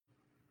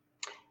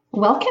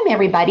Welcome,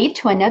 everybody,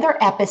 to another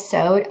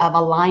episode of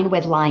Align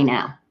with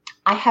Lina.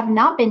 I have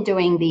not been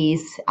doing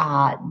these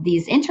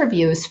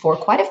interviews for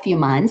quite a few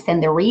months,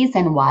 and the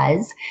reason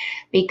was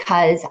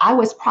because I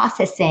was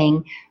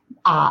processing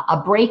a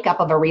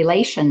breakup of a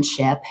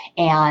relationship.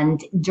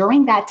 And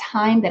during that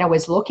time that I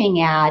was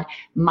looking at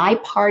my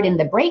part in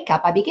the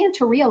breakup, I began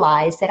to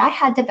realize that I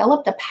had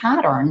developed a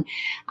pattern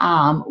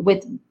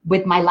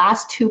with my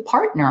last two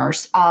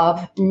partners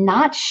of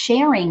not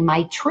sharing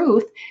my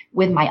truth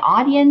with my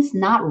audience,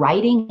 not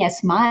writing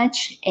as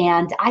much.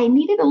 And I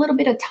needed a little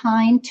bit of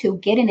time to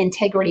get in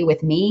integrity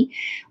with me,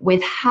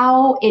 with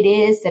how it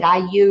is that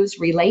I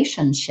use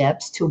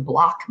relationships to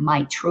block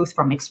my truth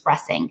from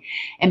expressing.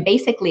 And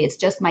basically, it's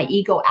just my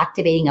ego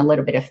activating a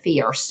little bit of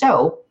fear.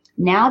 So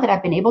now that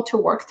I've been able to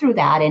work through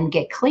that and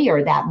get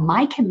clear that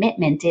my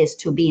commitment is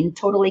to being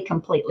totally,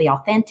 completely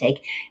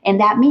authentic. And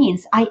that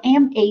means I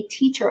am a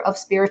teacher of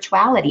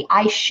spirituality.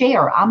 I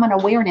share, I'm an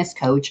awareness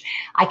coach.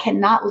 I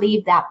cannot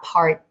leave that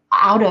part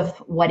out of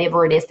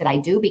whatever it is that I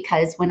do,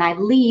 because when I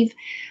leave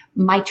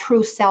my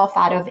true self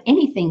out of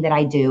anything that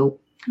I do,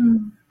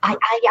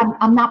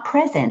 I'm not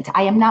present.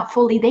 I am not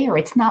fully there.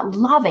 It's not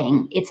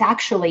loving. It's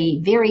actually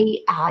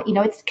very,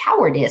 it's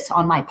cowardice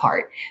on my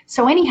part.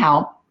 So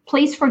anyhow,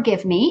 please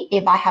forgive me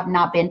if I have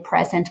not been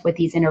present with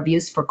these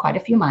interviews for quite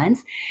a few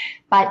months,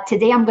 but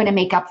today I'm going to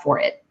make up for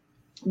it.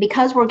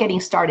 Because we're getting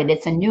started,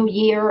 it's a new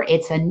year,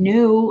 it's a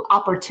new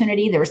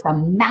opportunity. There's a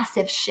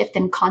massive shift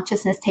in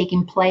consciousness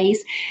taking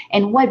place.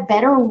 And what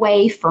better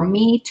way for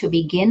me to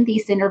begin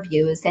these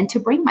interviews than to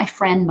bring my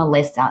friend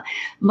Melissa.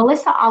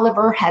 Melissa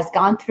Oliver has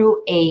gone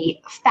through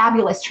a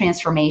fabulous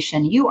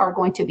transformation. You are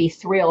going to be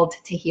thrilled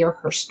to hear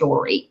her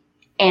story.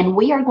 And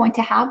we are going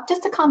to have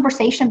just a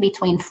conversation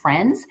between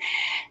friends.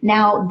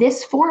 Now,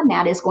 this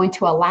format is going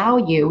to allow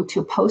you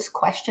to post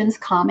questions,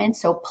 comments.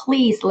 So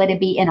please let it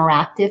be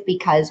interactive,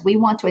 because we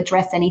want to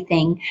address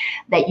anything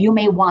that you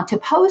may want to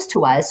pose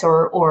to us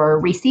or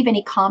receive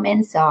any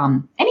comments,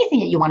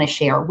 anything that you want to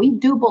share. We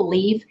do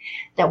believe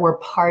that we're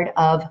part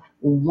of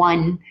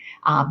one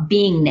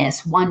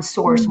beingness, one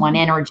source, one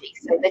energy.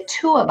 So the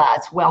two of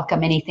us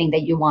welcome anything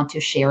that you want to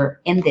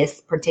share in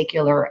this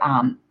particular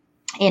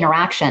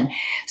interaction.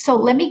 So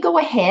let me go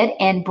ahead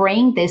and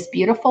bring this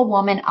beautiful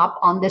woman up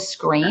on the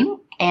screen,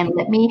 and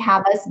let me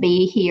have us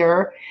be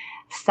here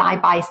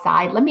side by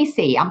side. Let me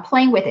see. I'm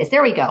playing with this.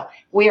 There we go.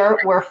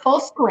 We're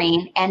full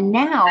screen, and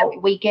now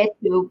we get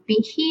to be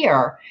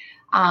here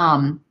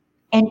and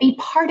be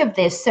part of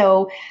this.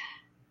 So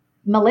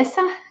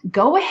Melissa,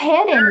 go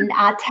ahead and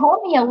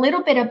tell me a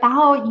little bit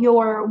about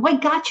what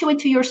got you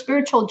into your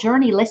spiritual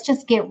journey. Let's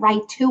just get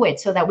right to it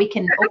so that we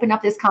can open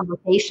up this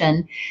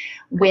conversation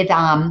with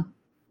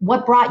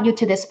what brought you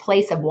to this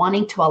place of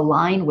wanting to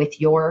align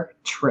with your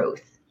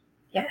truth?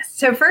 Yes.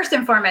 So first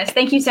and foremost,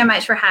 thank you so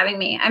much for having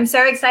me. I'm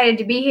so excited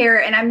to be here,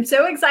 and I'm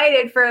so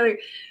excited for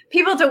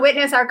people to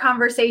witness our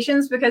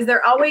conversations, because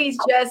they're always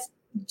just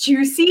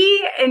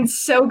juicy and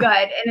so good.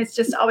 And it's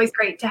just always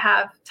great to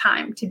have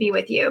time to be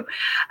with you.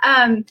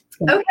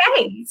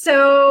 Okay.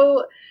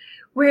 So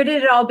where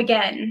did it all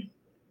begin?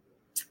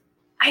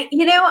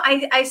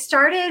 I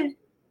started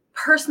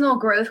personal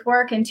growth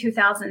work in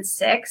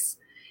 2006.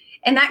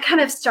 And that kind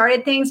of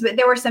started things, but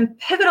there were some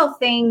pivotal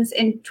things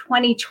in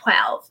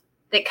 2012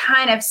 that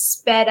kind of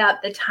sped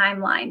up the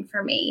timeline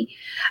for me.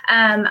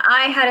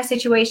 I had a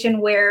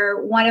situation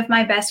where one of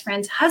my best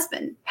friend's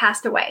husband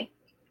passed away.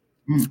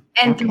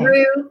 And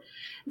through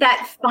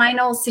that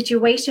final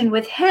situation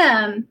with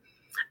him,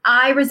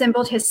 I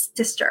resembled his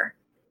sister.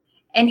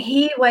 And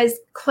he was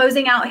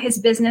closing out his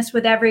business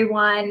with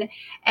everyone,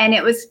 and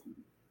it was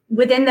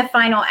within the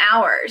final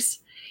hours.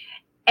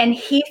 And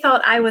he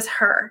thought I was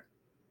her.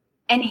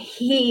 And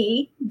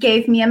he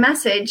gave me a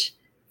message.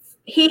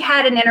 He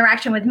had an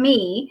interaction with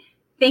me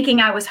thinking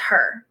I was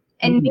her.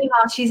 And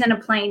meanwhile, she's in a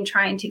plane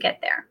trying to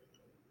get there.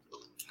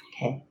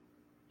 Okay.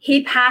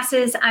 He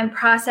passes. I'm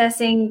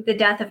processing the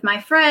death of my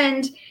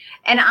friend.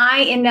 And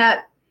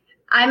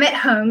I'm at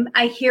home.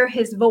 I hear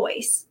his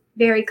voice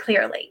very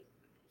clearly.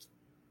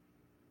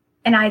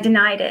 And I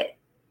denied it.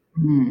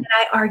 And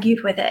I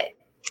argued with it.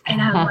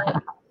 And I'm like,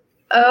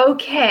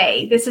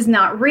 okay, this is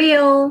not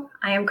real.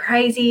 I am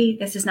crazy.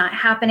 This is not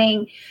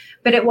happening.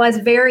 But it was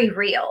very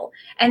real.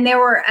 And there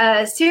were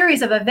a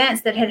series of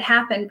events that had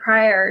happened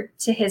prior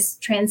to his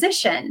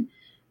transition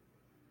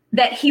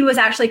that he was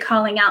actually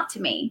calling out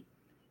to me.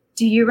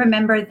 Do you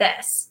remember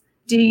this?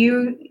 Do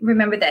you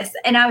remember this?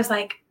 And I was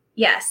like,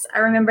 yes, I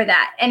remember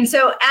that. And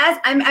so as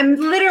I'm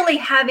literally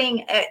having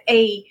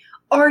a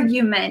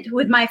argument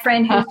with my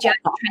friend who's just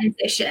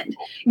transitioned,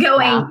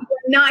 going,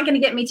 You're not going to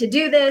get me to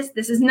do this.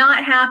 This is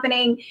not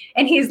happening.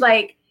 And he's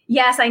like,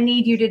 yes, I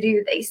need you to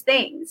do these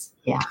things.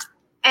 Yeah.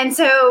 And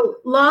so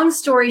long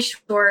story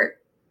short,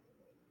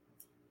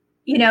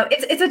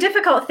 it's a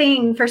difficult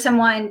thing for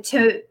someone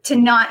to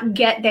not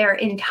get there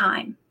in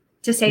time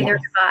to say their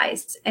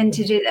goodbyes and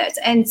to do this.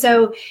 And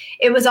so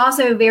it was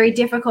also very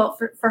difficult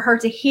for her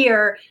to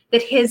hear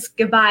that his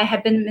goodbye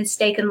had been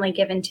mistakenly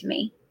given to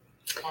me.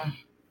 Yeah.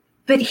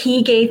 But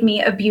he gave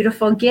me a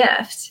beautiful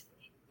gift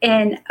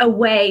in a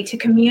way to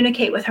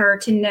communicate with her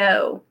to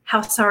know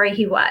how sorry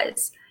he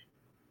was.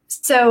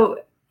 So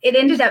it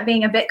ended up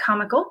being a bit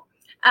comical.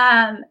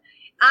 I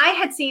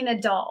had seen a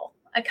doll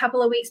a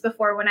couple of weeks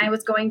before when I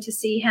was going to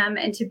see him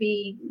and to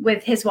be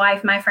with his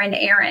wife, my friend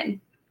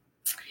Erin.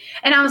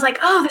 And I was like,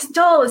 oh, this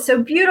doll is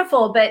so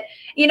beautiful. But,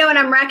 and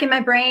I'm racking my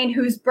brain,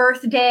 whose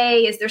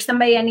birthday? Is there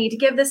somebody I need to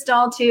give this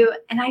doll to?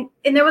 And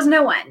there was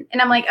no one.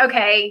 And I'm like,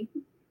 okay,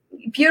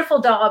 beautiful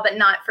doll, but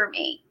not for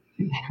me.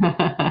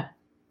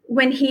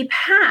 When he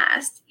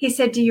passed, he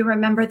said, do you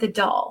remember the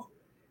doll?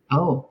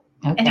 Oh,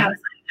 okay. And I was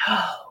like,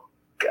 oh,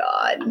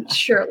 God,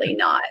 surely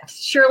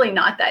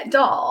not that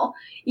doll,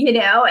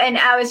 and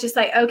I was just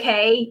like,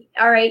 okay,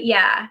 all right.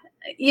 Yeah.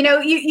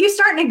 You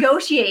start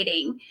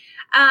negotiating.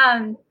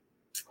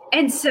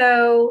 And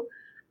so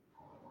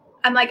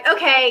I'm like,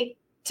 okay,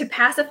 to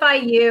pacify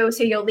you,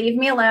 so you'll leave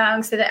me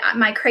alone so that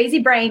my crazy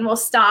brain will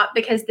stop,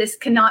 because this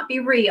cannot be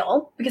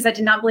real, because I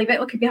did not believe it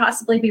could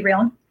possibly be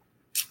real.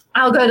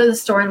 I'll go to the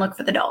store and look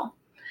for the doll.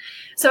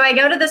 So I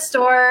go to the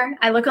store,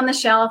 I look on the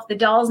shelf, the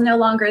doll's no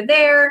longer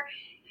there.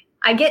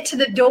 I get to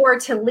the door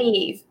to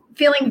leave,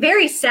 feeling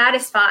very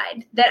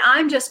satisfied that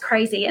I'm just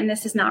crazy and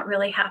this has not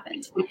really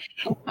happened.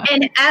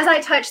 And as I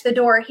touch the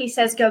door, he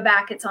says, go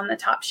back, it's on the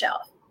top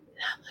shelf.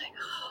 And I'm like,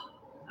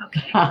 oh,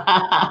 okay.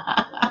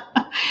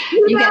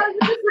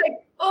 Just like,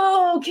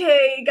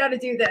 okay, got to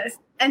do this.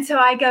 And so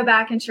I go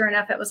back and sure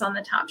enough, it was on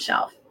the top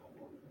shelf.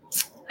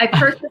 I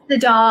purchased the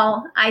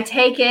doll, I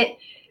take it.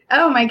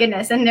 Oh my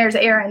goodness. And there's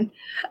Erin.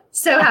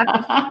 So happy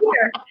to be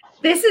here.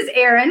 This is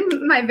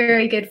Erin, my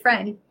very good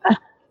friend.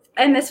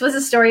 And this was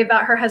a story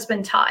about her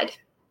husband, Todd.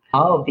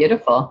 Oh,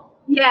 beautiful.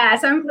 Yeah.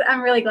 So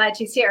I'm really glad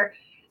she's here.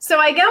 So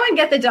I go and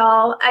get the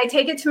doll. I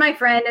take it to my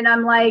friend and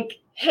I'm like,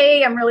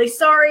 hey, I'm really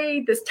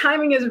sorry. This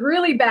timing is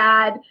really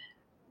bad.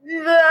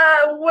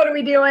 What are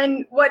we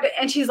doing?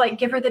 And she's like,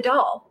 give her the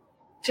doll.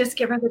 Just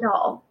give her the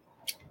doll.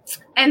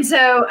 And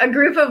so a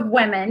group of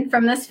women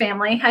from this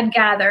family had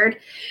gathered,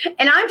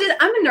 and I'm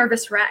a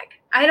nervous wreck.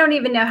 I don't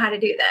even know how to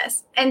do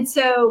this. And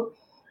so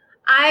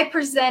I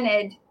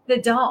presented the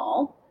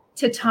doll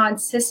to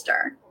Todd's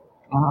sister.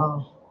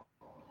 Oh.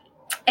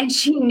 And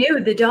she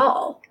knew the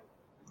doll.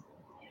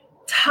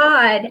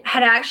 Todd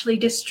had actually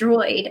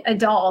destroyed a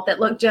doll that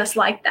looked just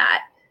like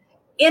that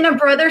in a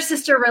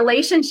brother-sister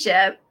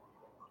relationship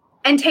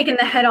and taken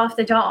the head off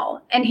the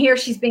doll. And here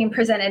she's being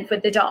presented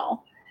with the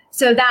doll.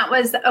 So that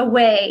was a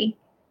way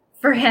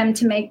for him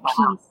to make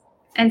peace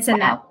and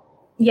send that.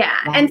 Yeah.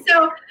 Wow. And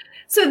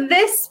so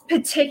this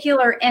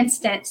particular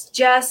instance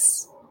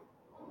just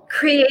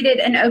created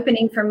an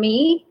opening for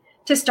me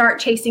to start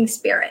chasing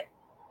spirit.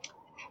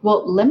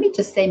 Well, let me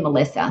just say,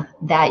 Melissa,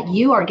 that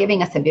you are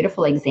giving us a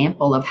beautiful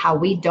example of how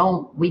we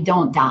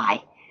don't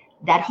die.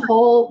 That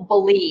whole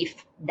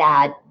belief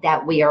that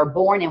we are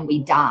born and we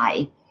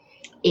die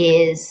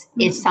is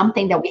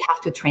something that we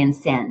have to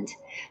transcend.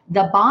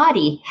 The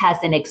body has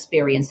an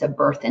experience of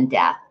birth and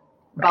death,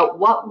 right. But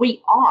what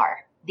we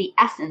are, the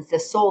essence, the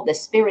soul, the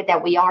spirit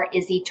that we are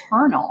is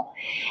eternal.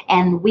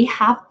 And we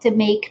have to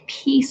make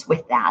peace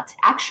with that.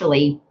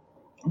 Actually,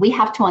 we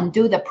have to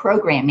undo the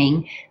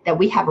programming that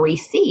we have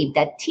received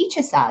that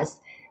teaches us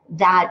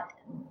that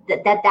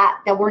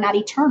we're not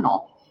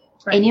eternal.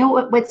 Right. And you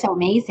know what's so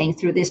amazing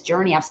through this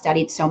journey? I've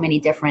studied so many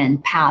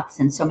different paths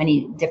and so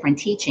many different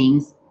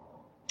teachings.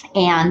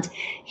 And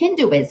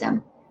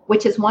Hinduism,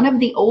 which is one of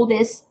the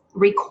oldest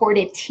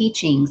recorded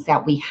teachings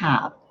that we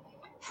have,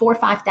 4,000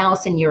 or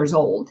 5,000 years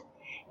old.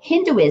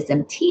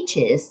 Hinduism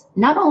teaches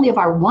not only of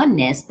our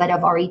oneness, but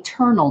of our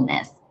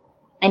eternalness.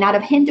 And out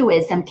of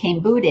Hinduism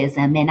came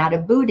Buddhism, and out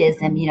of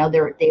Buddhism,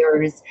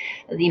 there's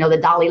the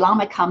Dalai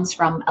Lama comes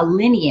from a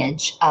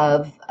lineage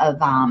of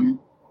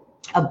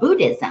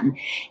Buddhism,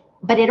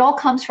 but it all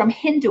comes from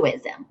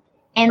Hinduism.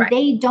 And right.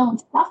 They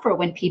don't suffer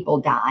when people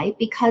die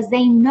because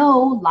they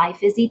know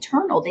life is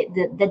eternal.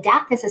 The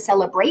death is a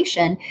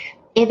celebration.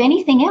 If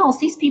anything else,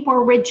 these people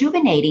are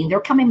rejuvenating. They're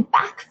coming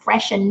back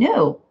fresh and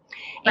new.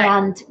 Right.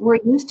 And we're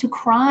used to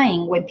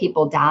crying when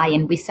people die,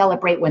 and we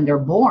celebrate when they're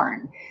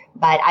born.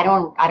 But I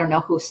don't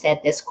know who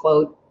said this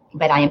quote,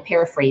 but I am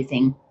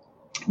paraphrasing.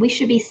 We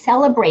should be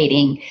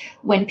celebrating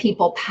when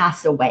people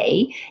pass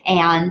away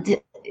and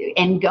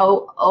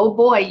go, oh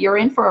boy, you're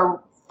in for a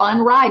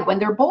fun ride when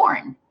they're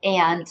born.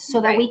 And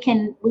so that right. we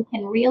can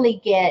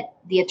really get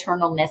the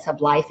eternalness of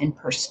life in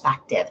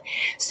perspective.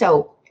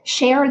 So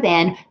share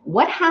then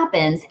what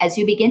happens as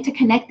you begin to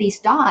connect these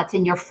dots,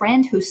 and your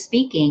friend who's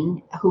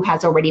speaking, who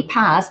has already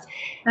passed,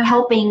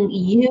 helping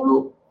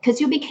you,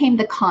 because you became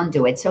the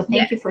conduit. So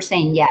thank you for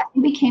saying yes.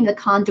 You became the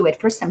conduit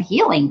for some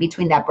healing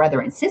between that brother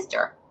and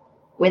sister,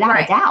 without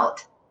right. a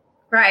doubt.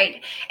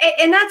 Right.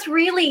 And that's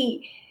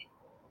really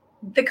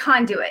the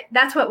conduit.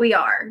 That's what we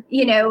are.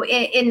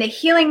 In the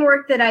healing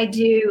work that I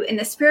do, in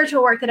the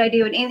spiritual work that I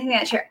do, and anything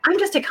that I share, I'm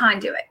just a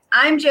conduit.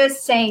 I'm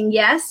just saying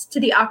yes to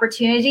the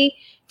opportunity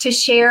to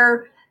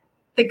share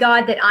the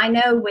God that I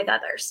know with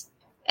others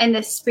and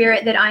the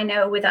spirit that I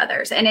know with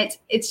others. And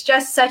it's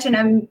just such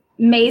an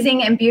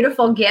amazing and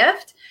beautiful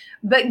gift,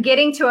 but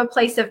getting to a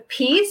place of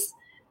peace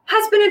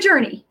has been a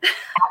journey.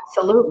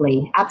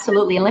 Absolutely.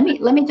 Absolutely. And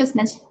let me just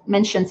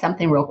mention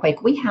something real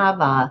quick. We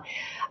have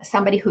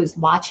somebody who's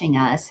watching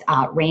us,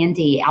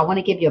 Randy. I want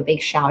to give you a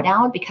big shout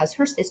out because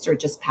her sister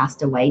just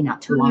passed away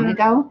not too long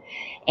ago.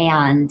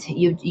 And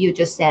you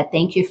just said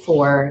thank you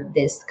for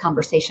this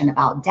conversation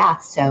about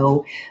death.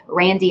 So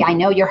Randy, I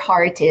know your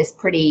heart is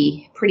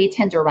pretty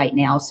tender right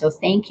now. So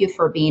thank you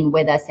for being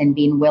with us and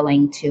being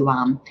willing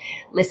to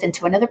listen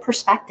to another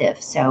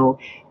perspective. So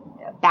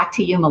back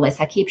to you,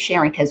 Melissa. Keep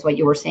sharing because what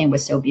you were saying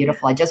was so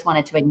beautiful. I just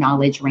wanted to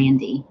acknowledge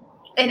Randy.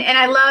 And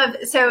I love,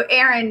 so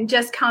Erin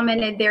just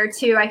commented there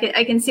too.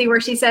 I can see where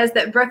she says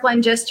that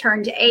Brooklyn just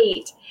turned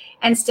 8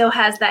 and still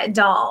has that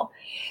doll.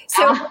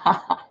 So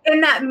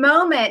in that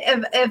moment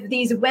of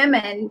these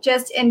women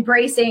just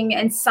embracing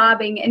and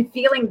sobbing and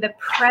feeling the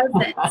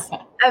presence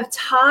of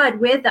Todd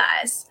with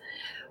us,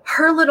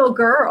 her little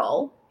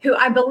girl, who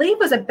I believe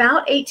was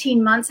about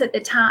 18 months at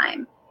the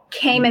time,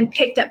 came and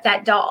picked up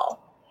that doll.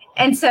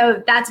 And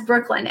so that's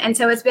Brooklyn. And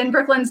so it's been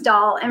Brooklyn's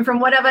doll. And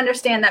from what I've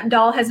understand, that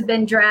doll has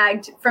been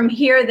dragged from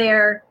here,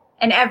 there,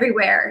 and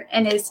everywhere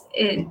and is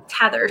in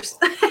tethers.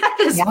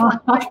 Which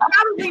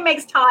probably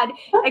makes Todd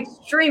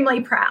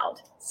extremely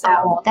proud.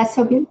 So that's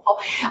so beautiful.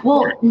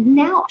 Well,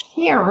 now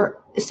share.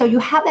 So you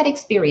have that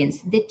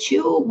experience.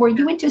 Were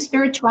you into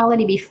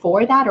spirituality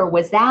before that, or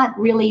was that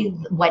really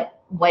what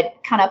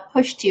kind of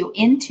pushed you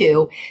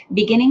into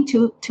beginning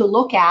to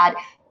look at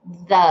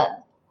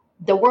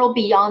the world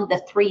beyond the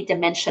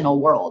 3-dimensional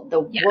world, the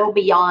world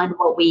beyond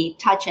what we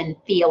touch and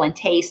feel and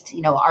taste,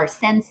 our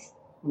sense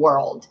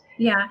world?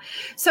 Yeah.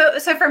 So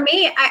for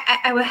me,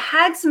 I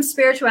had some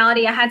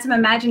spirituality. I had some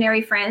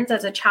imaginary friends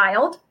as a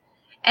child,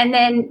 and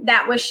then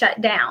that was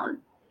shut down.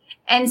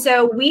 And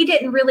so we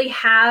didn't really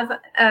have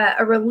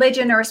a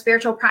religion or a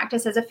spiritual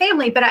practice as a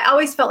family, but I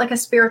always felt like a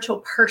spiritual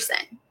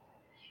person.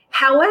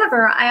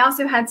 However, I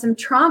also had some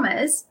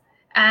traumas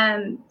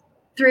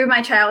through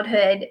my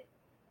childhood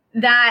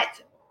that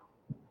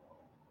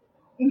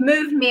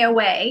moved me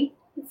away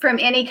from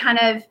any kind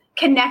of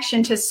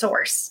connection to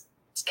source,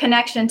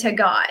 connection to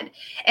God.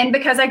 And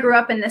because I grew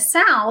up in the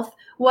South,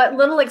 what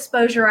little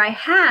exposure I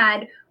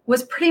had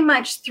was pretty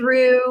much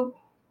through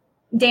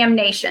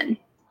damnation.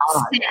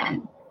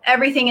 Sin.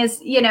 Everything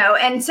is,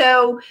 and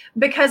so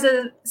because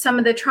of some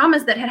of the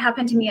traumas that had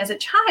happened to me as a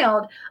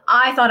child,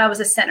 I thought I was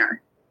a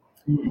sinner.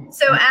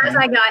 So as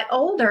I got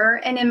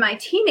older and in my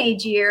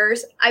teenage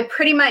years, I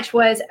pretty much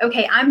was,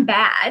 okay, I'm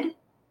bad.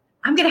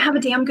 I'm going to have a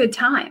damn good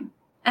time.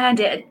 And I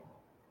did.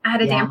 I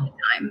had a damn good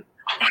time.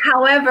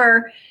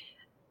 However,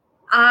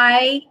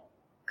 I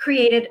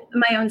created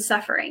my own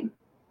suffering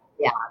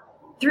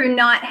through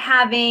not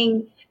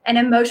having an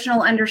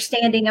emotional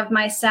understanding of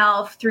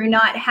myself, through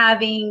not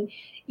having,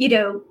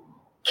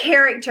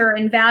 character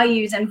and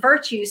values and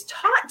virtues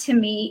taught to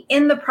me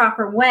in the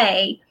proper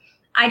way.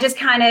 I just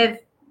kind of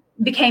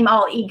became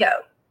all ego.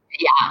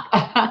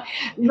 Yeah.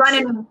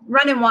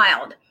 running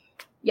wild.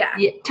 Yeah.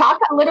 Talk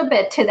a little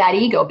bit to that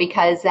ego,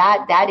 because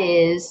that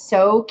is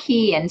so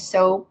key and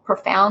so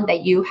profound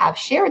that you have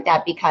shared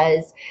that,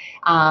 because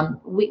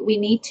we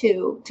need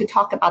to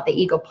talk about the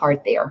ego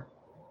part there.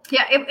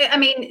 Yeah.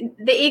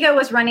 The ego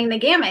was running the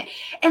gamut.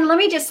 And let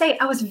me just say,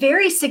 I was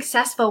very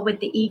successful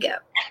with the ego.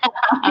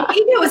 The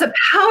ego is a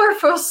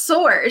powerful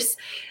source,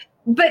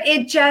 but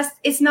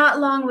it's not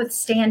long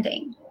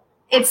withstanding.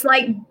 It's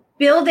like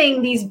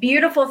building these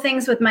beautiful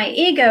things with my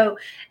ego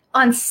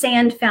on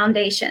sand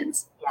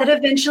foundations that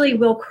eventually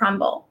will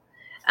crumble.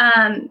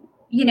 I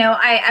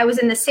was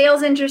in the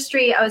sales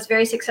industry. I was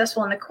very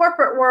successful in the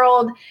corporate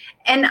world,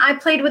 and I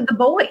played with the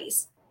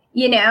boys,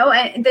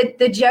 and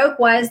the joke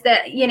was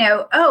that,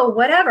 oh,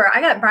 whatever,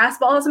 I got brass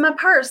balls in my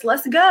purse,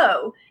 let's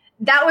go.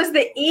 That was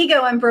the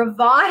ego and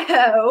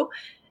bravado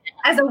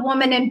as a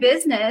woman in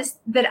business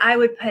that I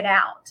would put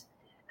out.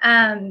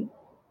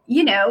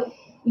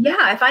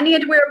 If I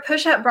needed to wear a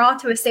push-up bra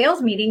to a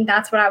sales meeting,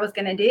 that's what I was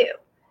going to do,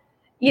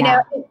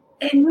 know.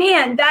 And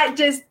man, that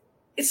just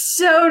is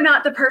so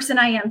not the person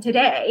I am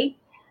today.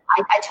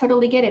 I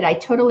totally get it. I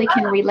totally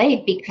can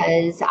relate,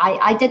 because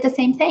I did the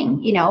same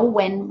thing.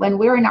 When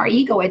we're in our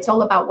ego, it's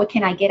all about what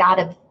can I get out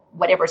of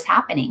whatever's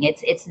happening.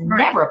 It's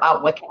never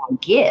about what can I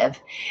give,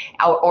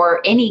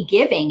 or any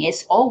giving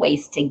is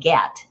always to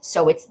get.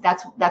 So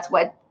that's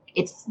why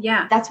it's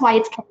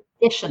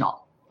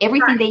conditional.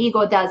 Everything the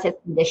ego does is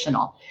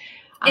conditional.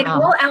 It's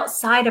all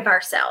outside of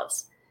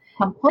ourselves.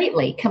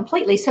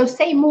 Completely. So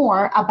say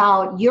more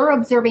about you're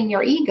observing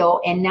your ego,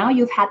 and now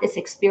you've had this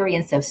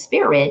experience of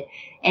spirit,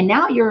 and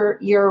now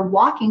you're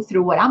walking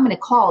through what I'm going to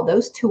call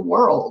those two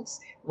worlds,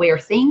 where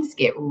things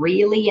get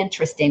really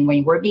interesting,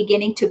 when we're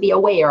beginning to be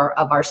aware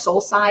of our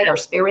soul side, our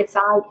spirit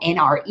side, and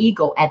our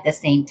ego at the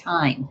same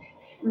time.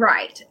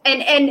 Right.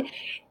 And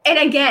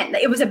again,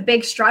 it was a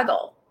big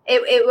struggle.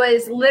 It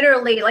was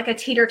literally like a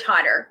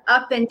teeter-totter,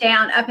 up and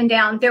down, up and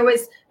down. There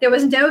was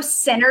no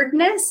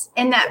centeredness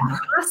in that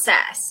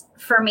process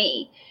for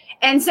me.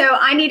 And so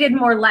I needed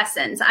more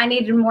lessons. I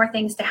needed more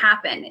things to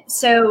happen.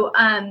 So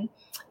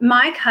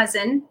my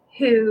cousin,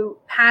 who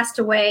passed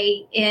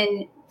away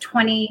in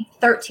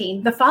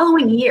 2013, the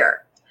following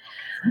year,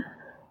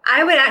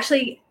 I would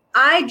actually,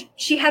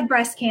 she had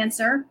breast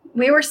cancer.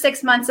 We were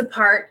 6 months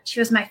apart. She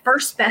was my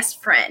first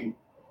best friend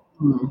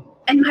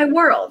in my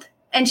world.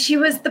 And she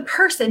was the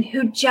person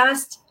who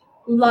just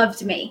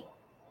loved me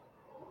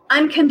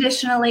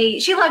unconditionally.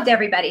 She loved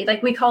everybody.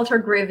 Like, we called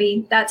her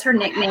Groovy. That's her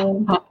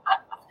nickname.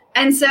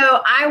 And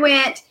so I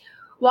went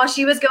while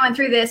she was going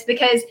through this,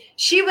 because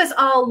she was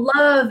all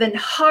love and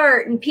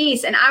heart and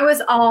peace, and I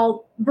was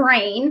all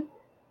brain,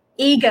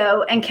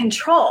 ego, and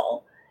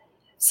control.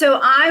 So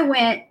I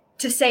went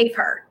to save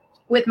her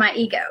with my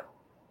ego.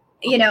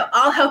 You know,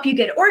 I'll help you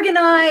get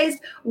organized.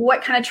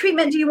 What kind of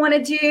treatment do you want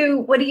to do?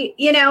 What do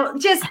you know,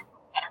 just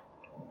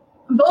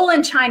bull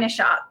in china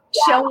shop,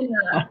 showing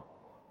up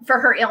for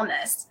her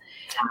illness.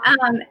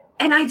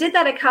 And I did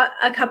that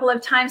a couple of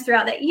times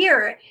throughout that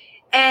year,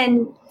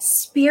 and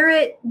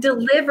spirit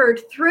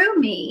delivered through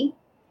me.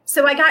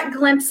 So I got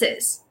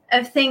glimpses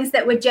of things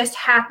that would just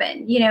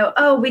happen. You know,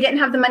 oh, we didn't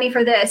have the money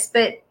for this,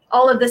 but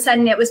all of a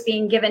sudden it was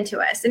being given to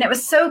us. And it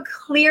was so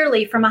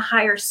clearly from a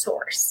higher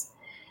source.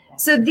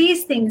 So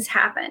these things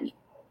happened.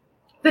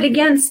 But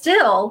again,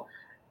 still,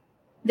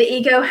 the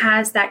ego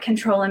has that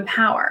control and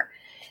power.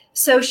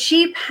 So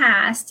she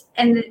passed,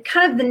 and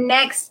kind of the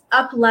next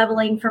up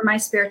leveling for my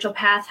spiritual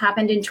path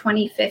happened in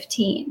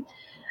 2015.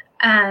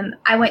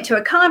 I went to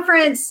a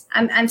conference.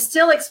 I'm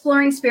still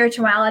exploring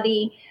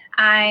spirituality.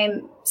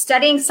 I'm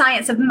studying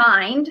science of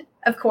mind,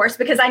 of course,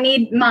 because I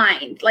need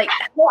mind, like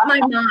help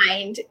my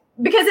mind,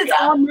 because it's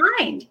all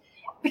mind,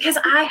 because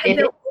I had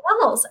built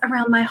walls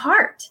around my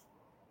heart.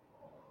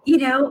 You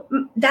know,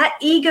 that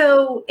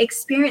ego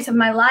experience of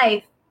my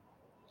life,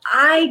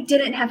 I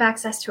didn't have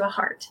access to a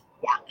heart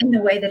in the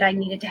way that I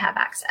needed to have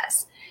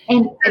access.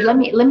 And let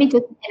me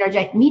just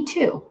interject. Me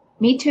too,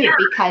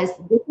 because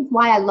this is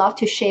why I love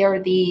to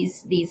share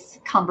these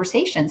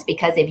conversations,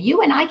 because if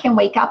you and I can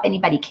wake up,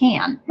 anybody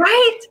can.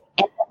 Right.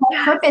 And the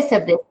whole purpose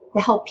of this is to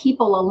help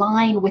people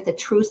align with the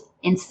truth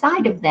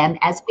inside of them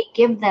as we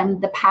give them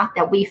the path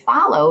that we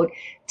followed,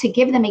 to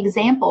give them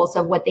examples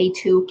of what they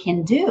too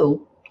can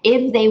do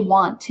if they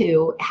want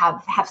to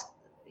have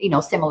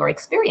similar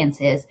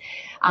experiences.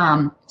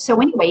 So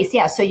anyways,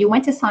 so you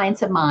went to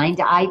Science of Mind.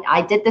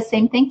 I did the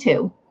same thing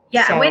too.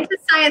 Yeah, so I went to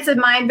Science of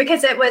Mind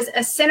because it was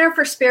a center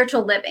for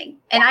spiritual living,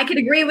 and I could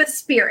agree with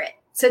spirit.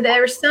 So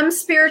there was some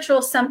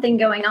spiritual something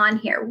going on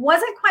here.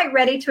 Wasn't quite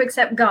ready to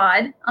accept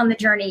God on the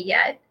journey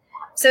yet.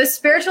 So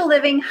spiritual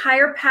living,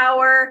 higher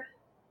power,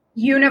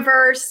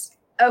 universe.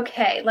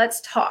 Okay, let's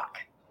talk.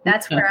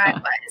 That's where I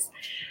was.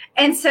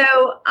 And so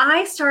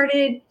I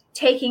started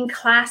taking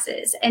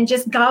classes and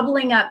just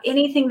gobbling up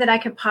anything that I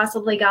could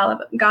possibly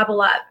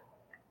gobble up.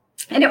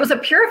 And it was a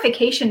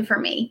purification for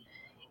me.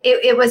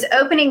 It was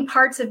opening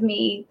parts of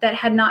me that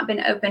had not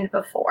been opened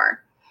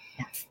before.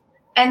 Yes.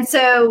 And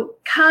so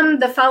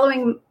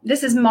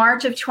this is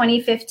March of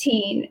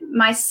 2015,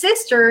 my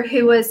sister,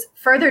 who was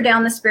further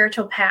down the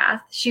spiritual path,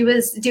 she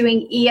was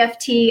doing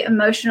EFT,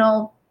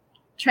 emotional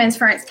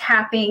transference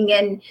tapping.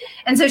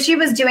 And so she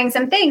was doing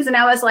some things, and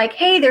I was like,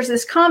 hey, there's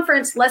this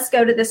conference. Let's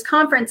go to this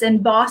conference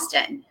in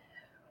Boston,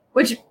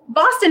 which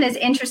Boston is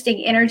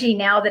interesting energy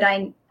now that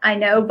I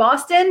know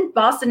Boston.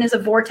 Boston is a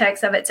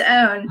vortex of its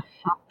own.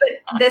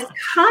 But this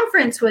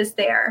conference was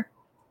there,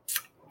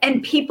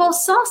 and people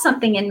saw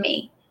something in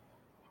me,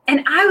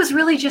 and I was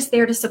really just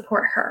there to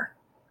support her.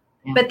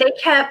 Yeah. But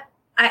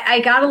I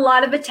got a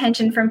lot of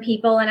attention from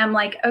people, and I'm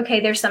like, okay,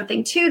 there's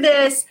something to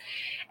this.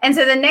 And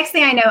so the next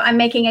thing I know, I'm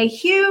making a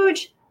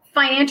huge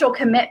financial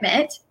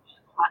commitment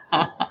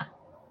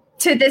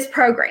to this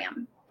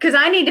program, because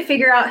I need to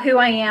figure out who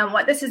I am,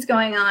 what this is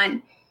going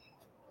on.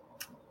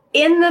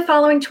 In the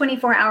following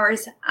 24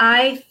 hours,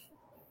 I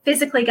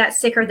physically got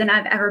sicker than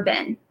I've ever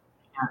been.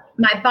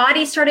 My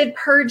body started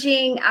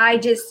purging. I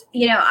just,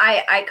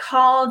 I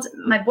called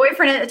my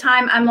boyfriend at the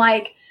time. I'm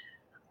like,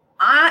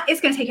 it's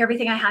going to take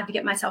everything I have to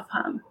get myself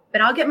home, but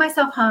I'll get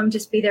myself home.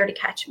 Just be there to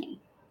catch me.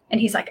 And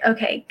he's like,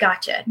 okay,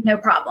 gotcha. No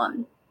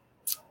problem.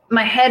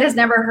 My head has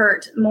never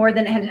hurt more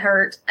than it had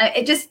hurt.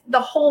 The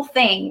whole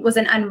thing was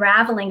an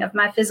unraveling of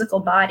my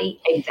physical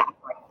body.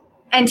 Exactly.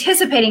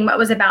 Anticipating what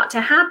was about to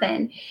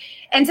happen.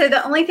 And so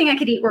the only thing I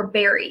could eat were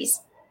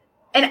berries.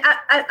 And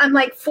I'm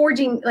like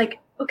forging, like,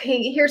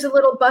 okay, here's a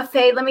little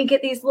buffet. Let me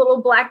get these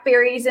little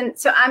blackberries. And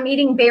so I'm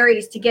eating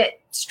berries to get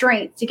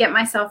strength, to get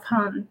myself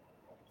home.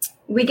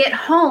 We get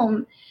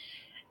home.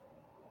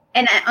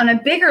 And on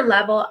a bigger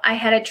level, I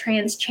had a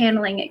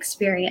trans-channeling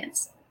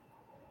experience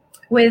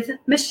with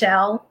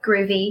Michelle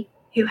Groovy,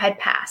 who had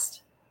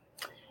passed.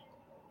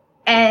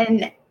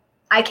 And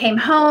I came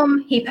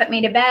home. He put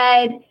me to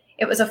bed.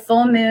 It was a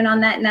full moon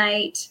on that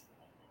night.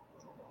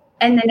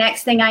 And the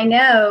next thing I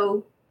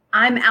know,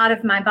 I'm out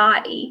of my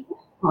body.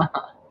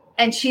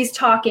 And she's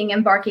talking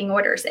and barking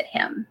orders at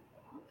him.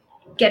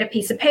 Get a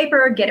piece of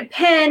paper, get a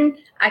pen.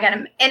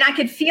 And I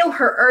could feel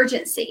her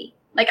urgency.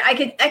 Like I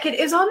could, it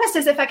was almost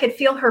as if I could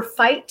feel her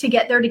fight to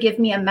get there to give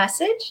me a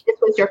message. This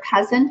was your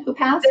cousin who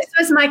passed? This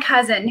was my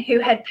cousin who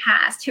had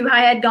passed, who I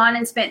had gone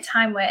and spent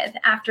time with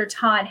after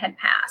Todd had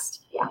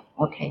passed. Yeah.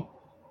 Okay.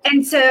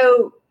 And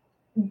so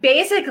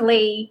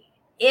basically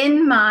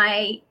in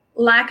my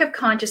lack of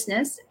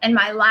consciousness and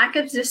my lack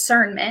of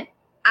discernment,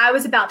 I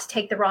was about to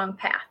take the wrong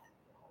path.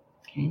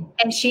 Okay.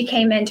 And she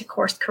came in to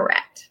course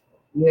correct.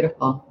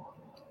 Beautiful.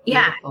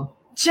 Yeah. Beautiful.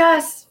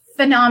 Just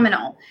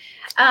phenomenal.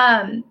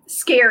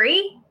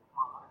 Scary,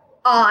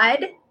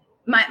 odd.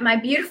 My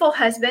beautiful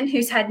husband,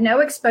 who's had no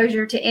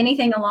exposure to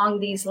anything along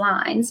these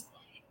lines,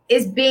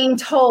 is being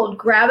told,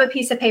 grab a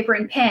piece of paper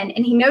and pen,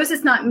 and he knows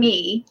it's not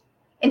me.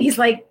 And he's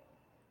like,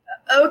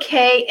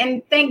 okay.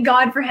 And thank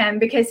God for him,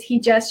 because he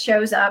just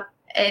shows up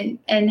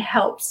and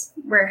helps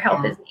where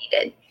help is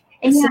needed.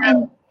 And,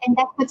 and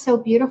that's what's so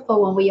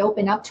beautiful when we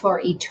open up to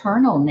our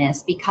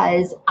eternalness,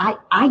 because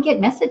I get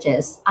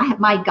messages.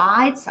 My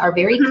guides are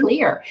very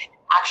clear.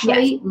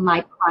 Actually,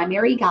 my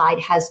primary guide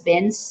has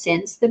been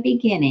since the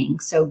beginning.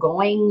 So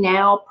going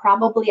now,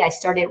 probably I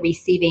started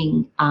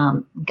receiving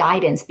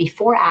guidance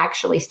before I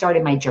actually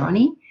started my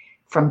journey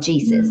from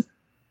Jesus.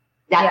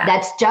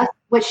 That's just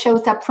what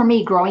shows up for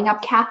me. Growing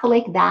up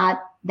Catholic,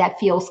 that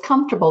feels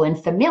comfortable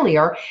and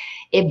familiar.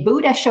 If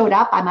Buddha showed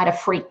up, I might have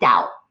freaked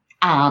out.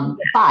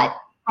 But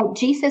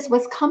Jesus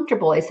was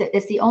comfortable.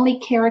 It's the only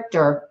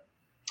character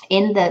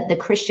in the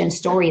Christian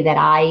story that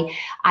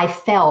I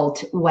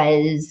felt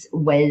was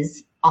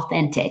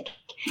authentic.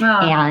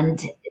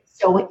 And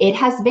so it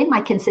has been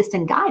my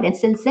consistent guide. And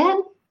since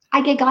then,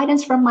 I get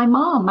guidance from my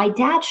mom. My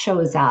dad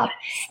shows up.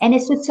 And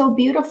it's just so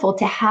beautiful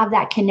to have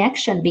that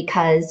connection,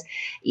 because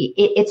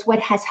it's what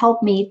has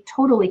helped me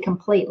totally,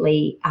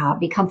 completely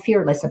become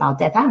fearless about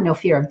death. I have no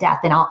fear of death.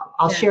 And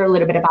I'll share a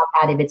little bit about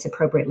that if it's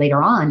appropriate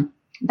later on.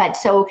 But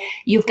so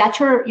you've got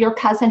your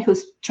cousin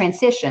who's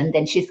transitioned,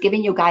 and she's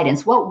giving you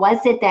guidance. What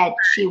was it that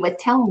she was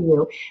telling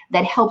you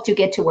that helped you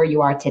get to where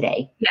you are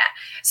today? Yeah.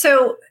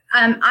 So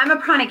I'm a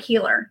pranic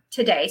healer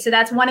today. So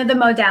that's one of the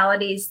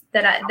modalities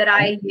that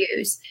I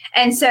use.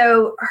 And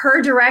so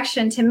her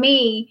direction to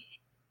me,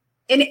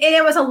 and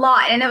it was a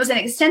lot, and it was an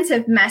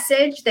extensive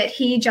message that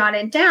he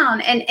jotted down,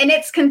 and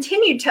it's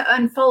continued to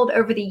unfold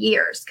over the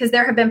years, because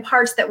there have been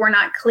parts that were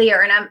not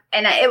clear.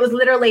 And it was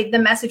literally, the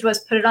message was,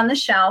 put it on the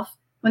shelf.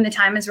 When the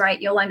time is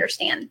right, you'll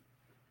understand.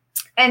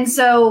 And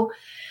so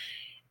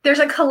there's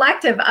a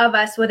collective of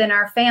us within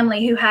our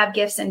family who have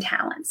gifts and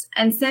talents.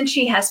 And since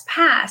she has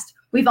passed,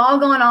 we've all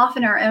gone off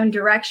in our own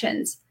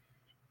directions.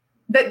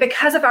 But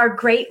because of our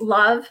great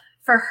love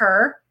for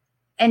her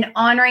and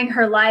honoring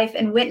her life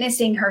and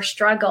witnessing her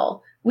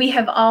struggle, we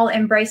have all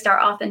embraced our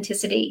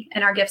authenticity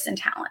and our gifts and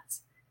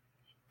talents.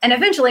 And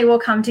eventually we'll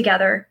come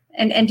together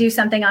and do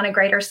something on a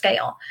greater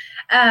scale.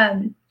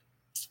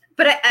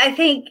 But I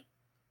think,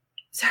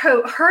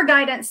 so her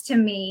guidance to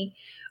me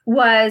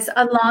was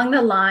along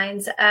the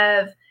lines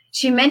of,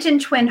 she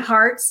mentioned twin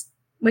hearts,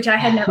 which I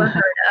had never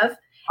heard of.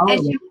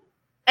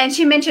 And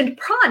she mentioned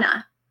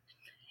prana.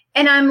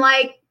 And I'm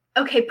like,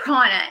 okay,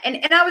 prana.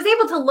 And I was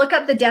able to look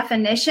up the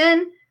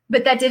definition,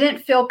 but that didn't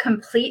feel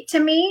complete to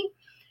me.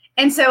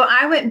 And so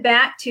I went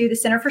back to the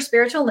Center for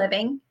Spiritual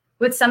Living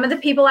with some of the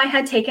people I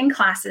had taken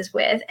classes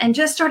with, and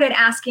just started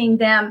asking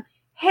them,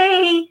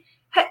 hey,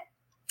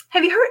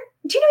 have you heard,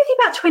 do you know anything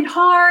about twin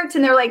hearts?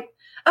 And they're like,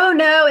 oh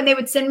no. And they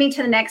would send me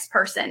to the next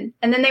person.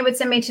 And then they would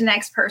send me to the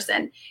next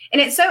person.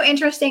 And it's so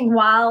interesting,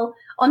 while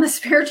on the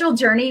spiritual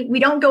journey, we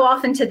don't go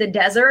off into the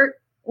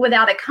desert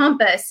without a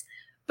compass,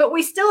 but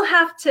we still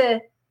have to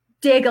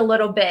dig a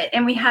little bit,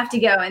 and we have to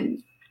go.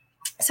 And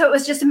so it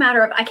was just a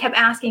matter of, I kept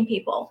asking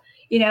people,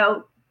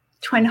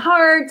 twin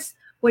hearts,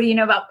 what do you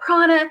know about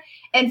prana?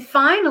 And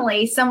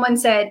finally someone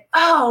said,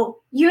 oh,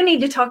 you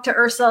need to talk to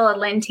Ursula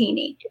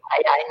Lentini.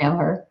 I know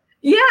her.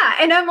 Yeah.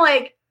 And I'm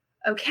like,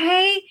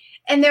 okay.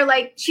 And they're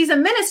like, she's a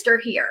minister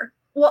here.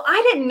 Well,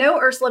 I didn't know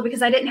Ursula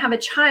because I didn't have a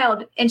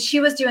child, and she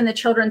was doing the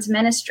children's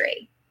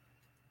ministry.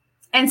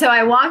 And so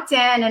I walked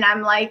in, and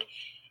I'm like,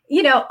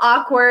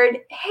 awkward.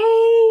 Hey,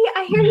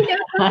 I hear you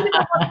talking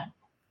about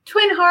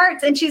twin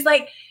hearts. And she's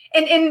like,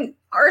 and in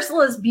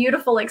Ursula's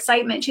beautiful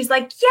excitement, she's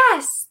like,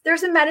 yes,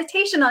 there's a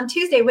meditation on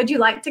Tuesday. Would you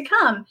like to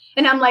come?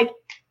 And I'm like,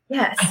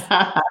 yes,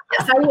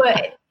 yes, I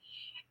would.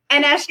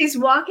 And as she's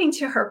walking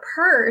to her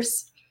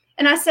purse,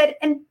 and I said,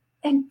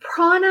 and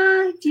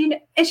prana, do you know?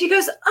 And she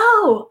goes,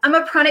 oh, I'm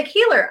a pranic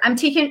healer. I'm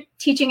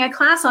teaching a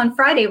class on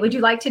Friday. Would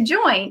you like to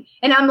join?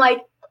 And I'm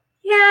like,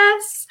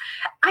 yes.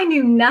 I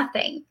knew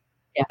nothing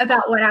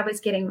about what I was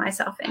getting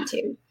myself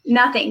into.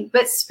 Nothing.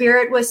 But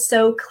Spirit was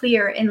so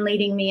clear in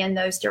leading me in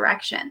those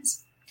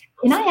directions.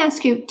 Can I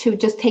ask you to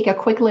just take a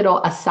quick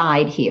little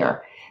aside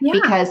here? Yeah.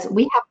 Because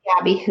we have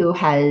Gabby who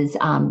has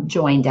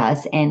joined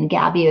us, and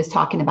Gabby is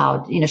talking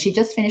about, she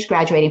just finished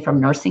graduating from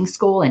nursing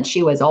school, and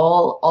she was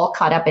all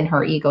caught up in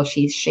her ego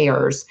she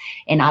shares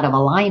and out of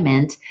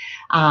alignment.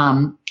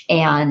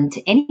 And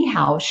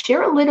anyhow,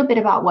 share a little bit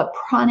about what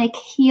pranic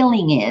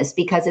healing is,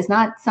 because it's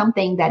not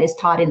something that is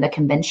taught in the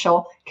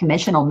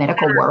conventional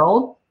medical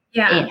world.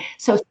 Yeah. And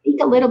so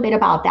speak a little bit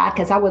about that,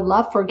 because I would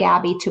love for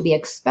Gabby to be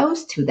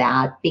exposed to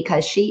that,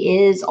 because she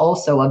is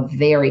also a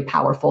very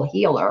powerful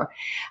healer.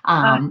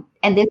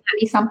 And this would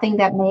be something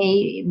that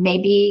may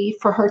be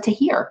for her to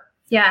hear.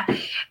 Yeah.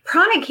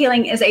 Pranic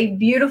healing is a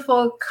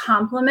beautiful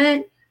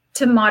complement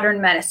to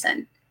modern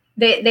medicine.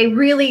 They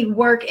really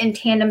work in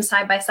tandem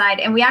side by side.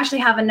 And we actually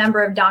have a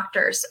number of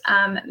doctors.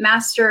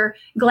 Master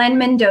Glenn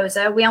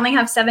Mendoza. We only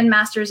have 7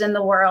 masters in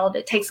the world.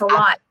 It takes a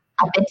lot.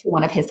 I've been to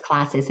one of his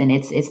classes, and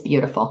it's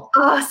beautiful.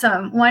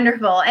 Awesome.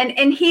 Wonderful.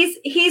 And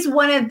he's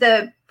one of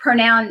the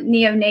pronoun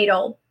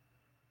neonatal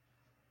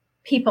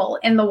people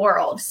in the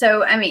world.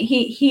 So, I mean,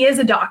 he is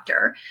a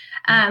doctor.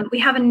 We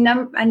have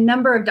a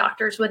number of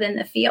doctors within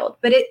the field,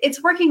 but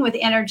it's working with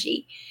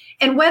energy.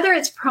 And whether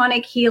it's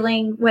pranic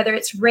healing, whether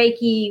it's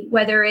Reiki,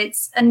 whether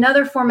it's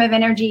another form of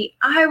energy,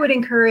 I would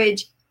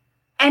encourage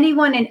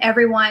anyone and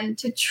everyone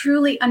to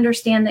truly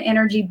understand the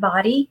energy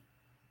body.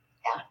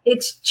 Yeah.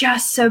 It's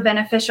just so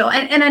beneficial.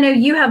 And I know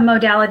you have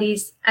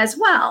modalities as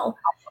well.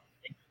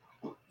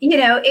 You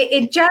know,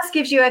 it just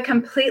gives you a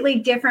completely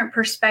different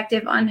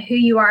perspective on who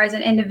you are as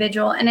an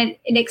individual, and it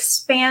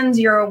expands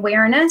your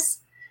awareness.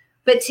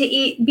 But to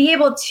be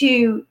able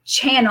to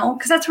channel,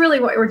 because that's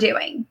really what we're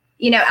doing.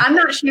 You know, I'm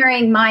not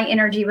sharing my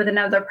energy with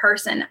another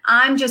person.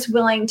 I'm just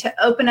willing to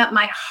open up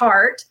my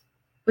heart,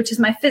 which is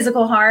my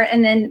physical heart,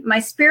 and then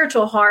my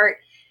spiritual heart,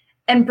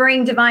 and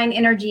bring divine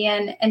energy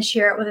in and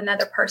share it with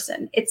another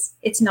person.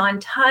 It's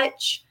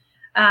non-touch.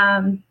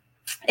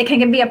 It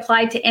can be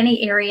applied to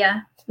any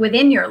area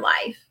within your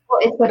life. Well,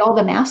 it's what all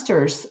the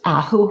masters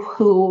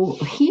who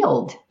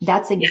healed.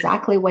 That's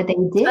exactly what they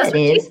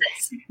did.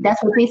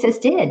 That's what Jesus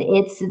did.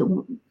 It's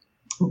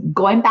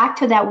going back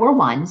to that we're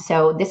one.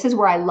 So this is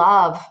where I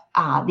love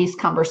these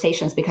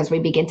conversations, because we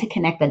begin to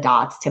connect the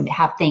dots to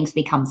have things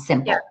become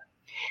simple. Yeah.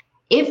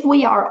 If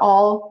we are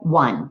all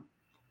one,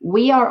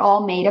 we are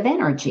all made of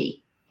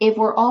energy. If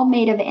we're all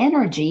made of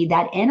energy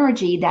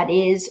that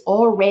is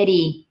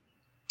already,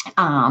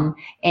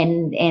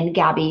 and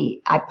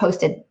Gabby, I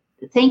posted,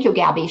 thank you,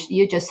 Gabby.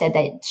 You just said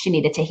that she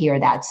needed to hear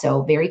that.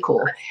 So very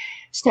cool.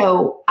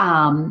 So,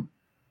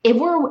 if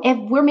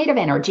we're made of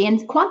energy,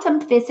 and quantum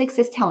physics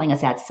is telling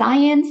us that,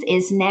 science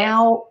is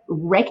now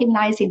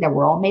recognizing that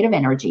we're all made of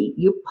energy.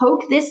 You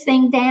poke this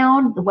thing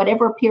down,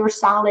 whatever appears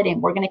solid,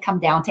 and we're going to come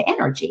down to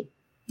energy.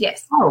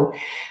 Yes. So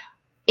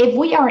if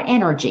we are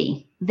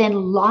energy,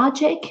 then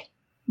logic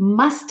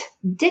must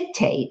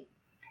dictate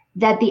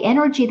that the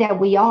energy that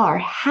we are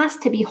has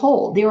to be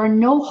whole. There are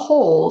no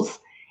holes,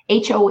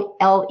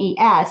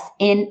 HOLES,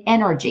 in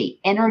energy.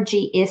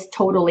 Energy is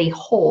totally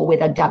whole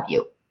with a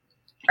W.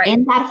 Right.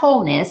 In that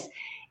wholeness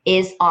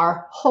is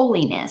our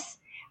holiness.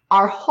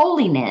 Our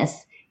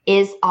holiness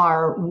is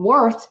our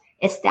worth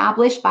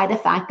established by the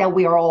fact that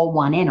we are all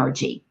one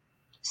energy.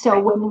 So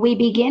when we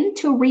begin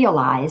to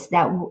realize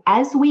that,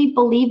 as we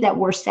believe that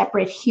we're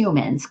separate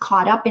humans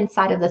caught up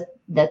inside of the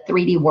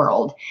 3D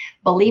world,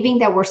 believing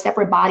that we're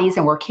separate bodies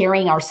and we're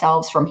carrying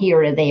ourselves from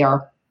here to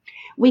there,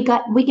 we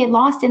get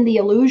lost in the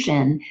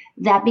illusion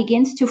that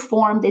begins to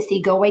form this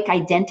egoic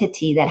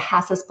identity that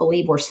has us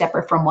believe we're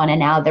separate from one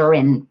another.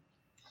 And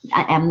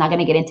I'm not going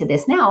to get into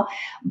this now,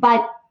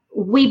 but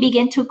we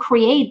begin to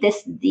create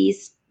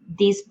these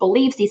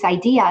beliefs, these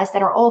ideas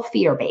that are all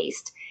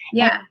fear-based.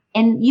 Yeah.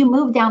 And you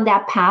move down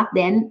that path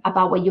then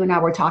about what you and I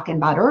were talking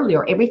about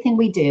earlier. Everything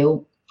we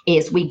do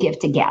is we give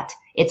to get.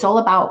 It's all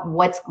about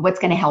what's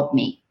going to help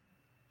me.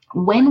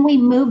 When we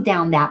move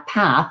down that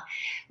path,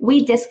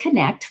 we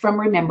disconnect from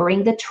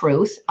remembering the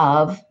truth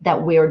of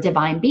that we're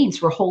divine beings.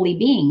 We're holy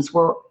beings.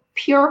 We're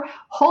pure,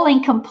 whole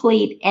and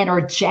complete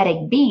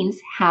energetic beings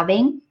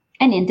having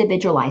an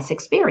individualized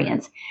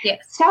experience. Yes.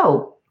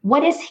 So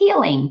what is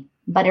healing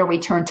but a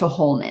return to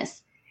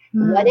wholeness?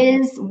 What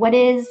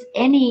is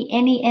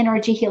any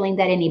energy healing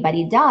that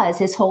anybody does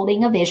is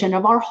holding a vision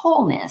of our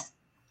wholeness.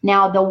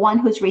 Now, the one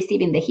who's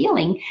receiving the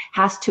healing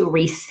has to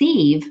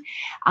receive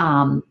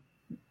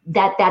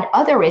that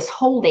other is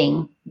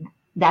holding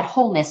that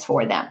wholeness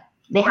for them.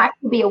 They have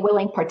to be a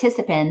willing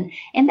participant,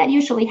 and that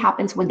usually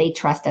happens when they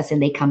trust us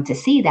and they come to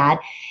see that.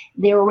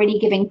 They're already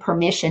giving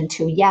permission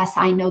to, yes,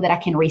 I know that I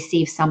can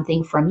receive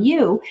something from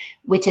you,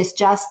 which is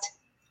just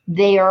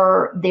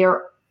their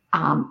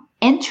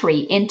entry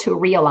into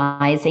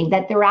realizing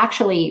that they're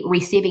actually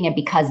receiving it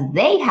because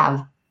they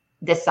have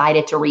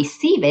decided to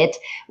receive it.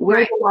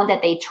 We're the one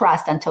that they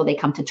trust until they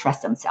come to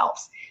trust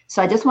themselves.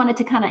 So I just wanted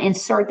to kind of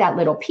insert that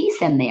little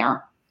piece in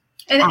there.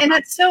 And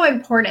that's so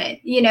important,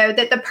 you know,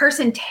 that the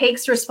person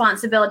takes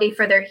responsibility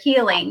for their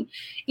healing,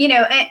 you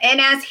know,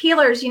 and as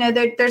healers, you know,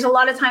 there's a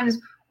lot of times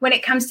when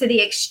it comes to the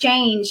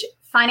exchange,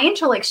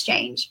 financial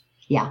exchange.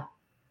 Yeah.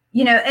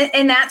 You know,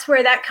 and that's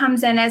where that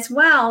comes in, as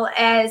well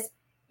as,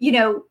 you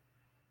know,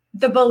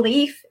 the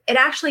belief. It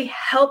actually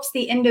helps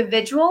the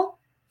individual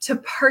to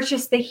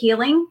purchase the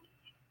healing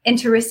and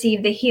to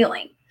receive the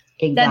healing.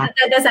 Exactly.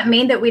 That doesn't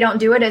mean that we don't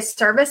do it as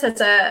service,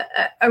 as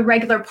a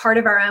regular part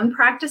of our own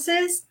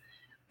practices.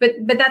 But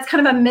that's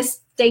kind of a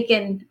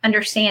mistaken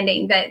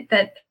understanding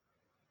that.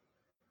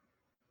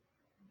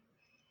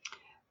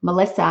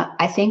 Melissa,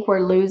 I think we're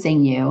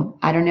losing you.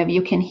 I don't know if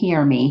you can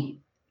hear me,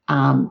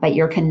 but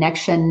your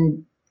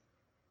connection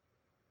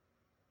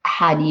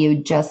had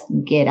you just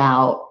get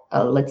out.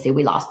 Let's see,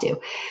 we lost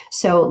you.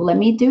 So let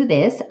me do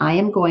this. I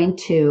am going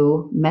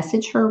to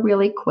message her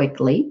really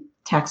quickly,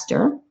 text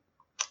her,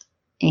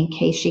 in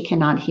case she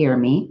cannot hear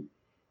me.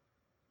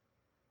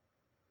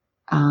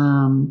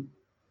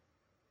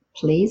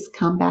 Please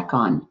come back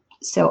on.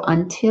 So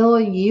until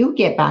you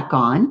get back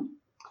on,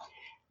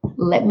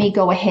 let me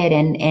go ahead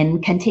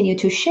and continue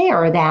to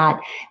share that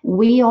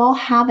we all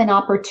have an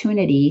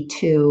opportunity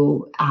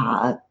to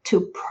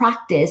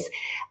practice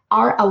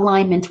our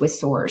alignment with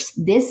source.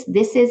 This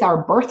is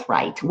our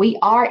birthright. We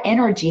are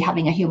energy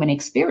having a human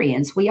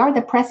experience. We are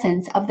the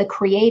presence of the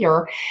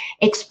creator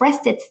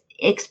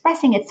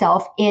expressing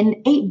itself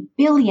in 8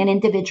 billion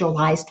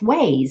individualized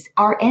ways.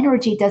 Our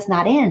energy does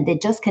not end.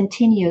 It just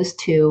continues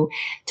to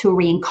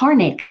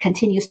reincarnate,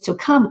 continues to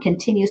come,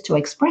 continues to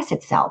express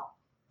itself.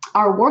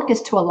 Our work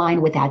is to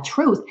align with that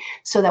truth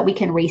so that we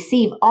can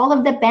receive all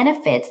of the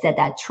benefits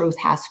that truth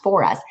has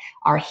for us.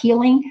 Our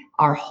healing,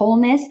 our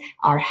wholeness,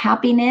 our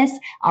happiness,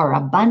 our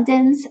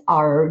abundance,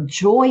 our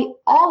joy,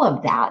 all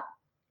of that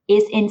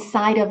is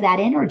inside of that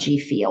energy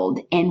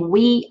field. And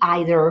we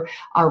either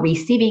are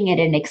receiving it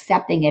and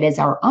accepting it as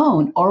our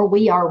own, or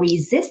we are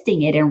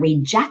resisting it and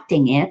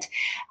rejecting it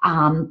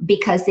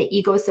because the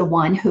ego is the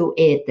one who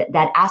is,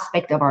 that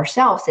aspect of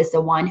ourselves is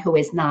the one who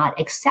is not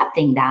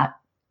accepting that.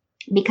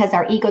 Because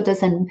our ego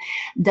doesn't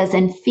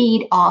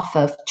feed off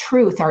of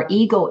truth. Our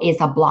ego is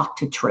a block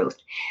to truth.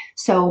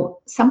 So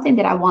something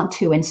that I want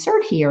to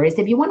insert here is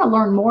if you want to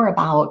learn more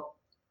about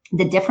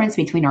the difference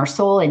between our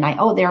soul and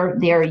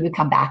there you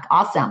come back.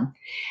 Awesome.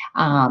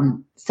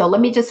 So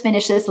let me just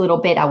finish this little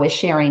bit I was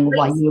sharing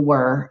while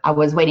I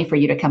was waiting for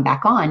you to come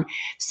back on.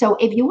 So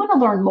if you want to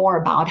learn more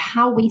about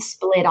how we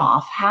split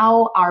off,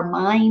 how our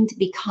mind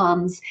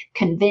becomes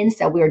convinced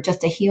that we're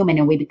just a human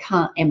and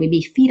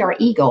we feed our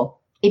ego.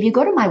 If you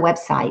go to my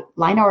website,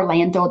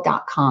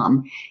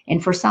 linaorlando.com,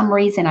 and for some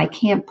reason I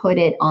can't put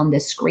it on the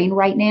screen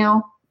right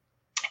now,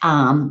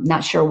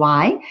 not sure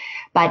why,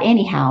 but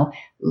anyhow,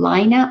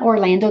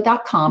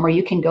 linaorlando.com, or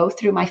you can go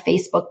through my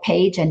Facebook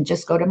page and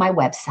just go to my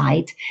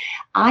website.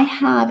 I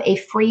have a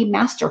free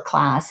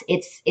masterclass.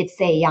 It's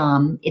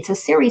a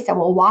series that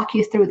will walk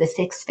you through the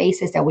 6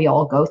 phases that we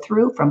all go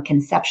through from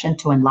conception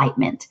to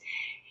enlightenment.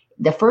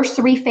 The first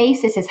 3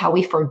 phases is how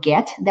we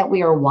forget that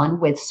we are one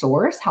with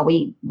source, how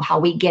we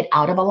get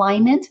out of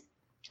alignment.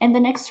 And the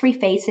next 3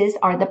 phases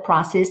are the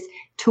process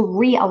to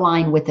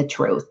realign with the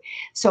truth.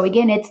 So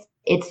again,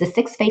 it's the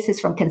 6 phases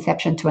from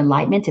conception to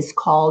enlightenment. It's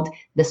called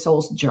the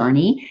soul's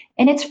journey,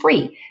 and it's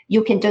free.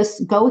 You can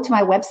just go to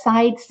my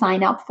website,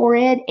 sign up for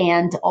it,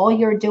 and all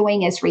you're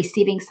doing is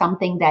receiving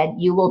something that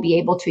you will be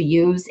able to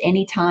use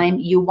anytime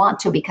you want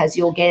to, because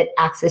you'll get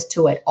access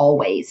to it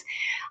always.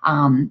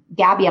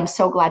 Gabby, I'm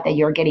so glad that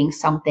you're getting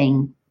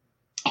something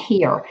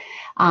here.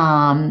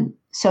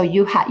 So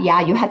you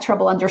had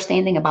trouble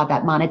understanding about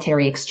that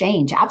monetary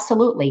exchange.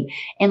 Absolutely.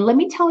 And let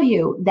me tell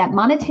you that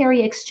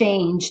monetary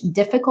exchange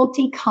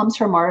difficulty comes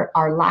from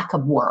our lack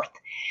of worth.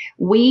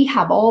 We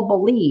have all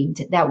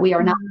believed that we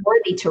are not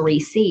worthy to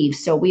receive.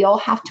 So we all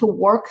have to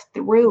work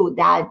through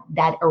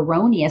that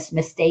erroneous,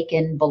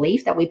 mistaken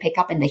belief that we pick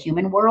up in the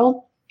human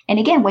world. And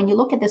again, when you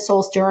look at the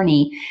soul's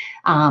journey,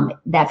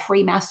 that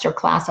free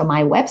masterclass on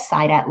my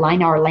website at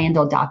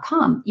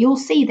linaorlando.com, you'll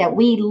see that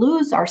we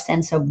lose our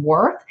sense of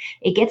worth.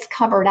 It gets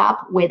covered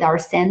up with our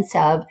sense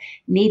of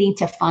needing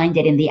to find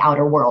it in the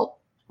outer world.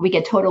 We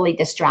get totally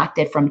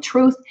distracted from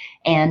truth,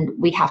 and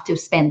we have to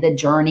spend the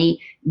journey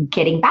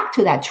getting back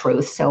to that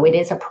truth. So it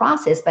is a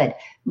process. But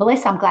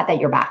Melissa, I'm glad that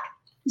you're back.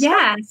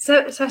 Yeah.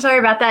 So sorry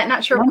about that.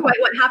 Not sure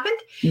quite what happened.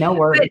 No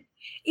worries. But,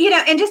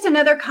 and just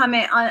another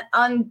comment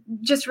on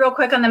just real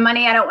quick on the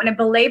money. I don't want to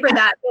belabor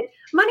that, but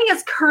money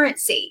is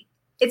currency.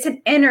 It's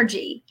an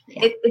energy.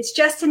 Yeah. It's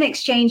just an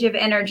exchange of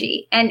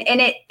energy, and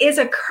it is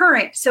a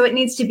current, so it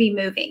needs to be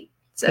moving.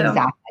 So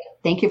exactly.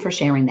 Thank you for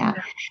sharing that.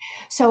 Yeah.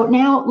 So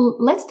now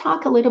let's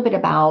talk a little bit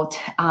about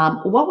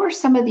what were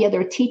some of the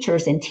other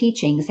teachers and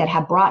teachings that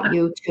have brought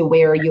you to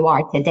where you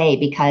are today,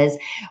 because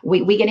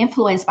we get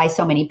influenced by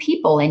so many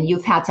people, and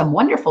you've had some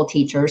wonderful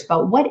teachers,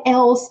 but what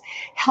else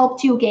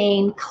helped you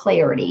gain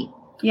clarity?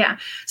 Yeah.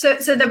 So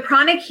the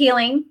pranic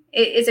healing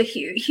is a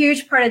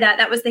huge part of that.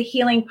 That was the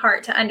healing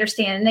part to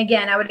understand. And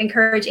again, I would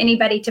encourage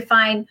anybody to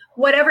find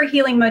whatever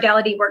healing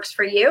modality works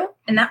for you.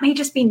 And that may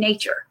just be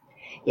nature.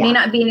 Yeah. May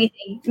not be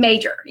anything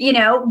major,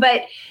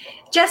 but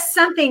just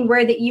something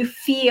where that you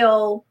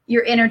feel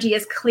your energy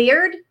is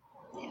cleared.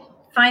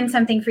 Find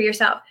something for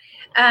yourself.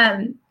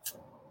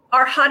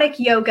 Arhatic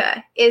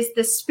yoga is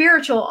the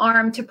spiritual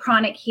arm to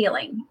pranic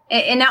healing.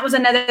 And that was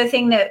another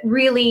thing that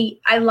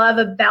really I love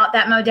about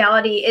that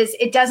modality is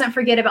it doesn't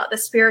forget about the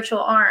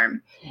spiritual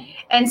arm.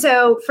 And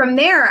so from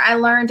there, I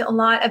learned a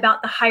lot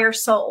about the higher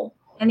soul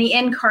and the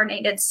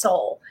incarnated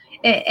soul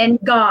and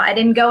God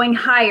and going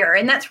higher.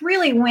 And that's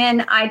really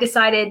when I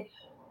decided,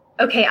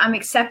 okay, I'm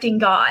accepting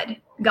God.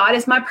 God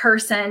is my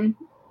person.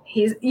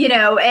 He's,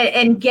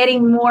 and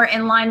getting more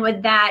in line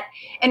with that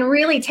and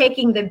really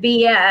taking the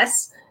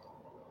BS,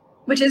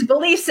 which is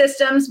belief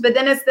systems, but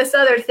then it's this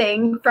other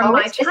thing from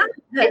my childhood.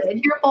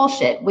 It's pure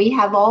bullshit. We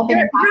have all been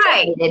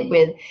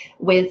indoctrinated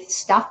with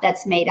stuff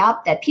that's made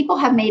up, that people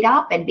have made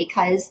up, and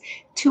because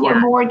two or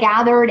more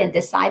gathered and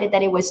decided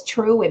that it was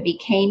true, it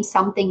became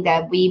something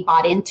that we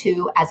bought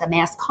into as a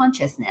mass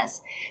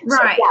consciousness.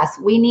 Right. So yes,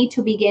 we need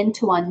to begin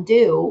to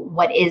undo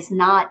what is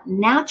not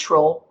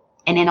natural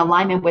and in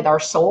alignment with our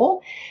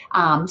soul.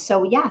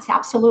 So yes,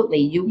 absolutely.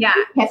 You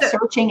kept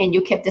searching and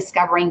you kept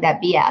discovering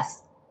that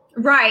BS.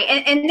 Right.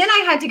 And then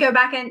I had to go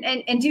back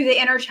and do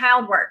the inner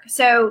child work.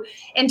 So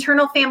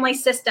internal family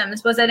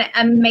systems was an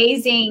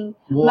amazing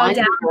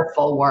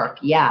wonderful work.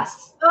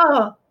 Yes.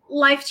 Oh,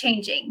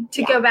 life-changing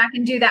to go back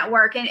and do that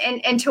work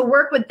and to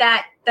work with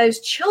those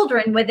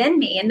children within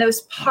me and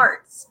those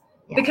parts,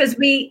 because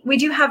we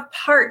do have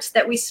parts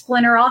that we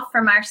splinter off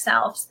from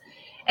ourselves,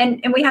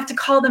 and we have to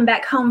call them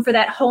back home for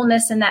that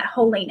wholeness and that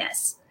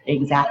holiness.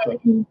 Exactly.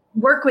 And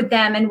work with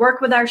them and work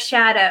with our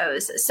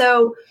shadows.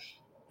 So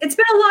it's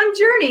been a long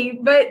journey,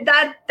 but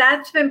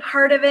that's been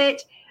part of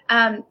it.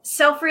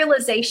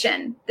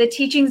 Self-realization, the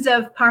teachings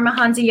of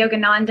Paramahansa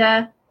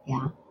Yogananda.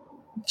 Yeah.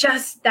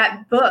 Just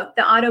that book,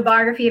 The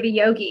Autobiography of a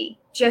Yogi,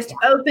 just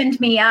opened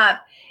me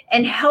up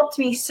and helped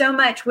me so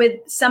much with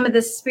some of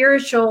the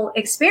spiritual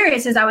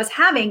experiences I was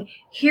having,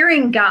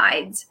 hearing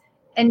guides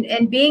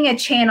and being a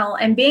channel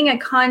and being a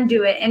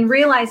conduit and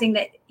realizing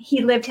that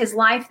he lived his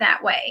life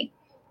that way.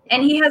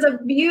 And he has a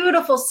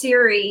beautiful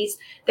series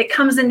that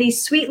comes in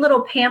these sweet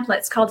little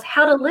pamphlets called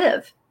How to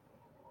Live.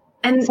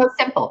 And so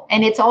simple.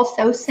 And it's all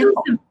so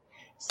simple.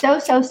 So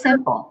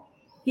simple.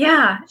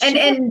 Yeah.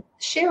 And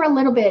share a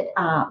little bit,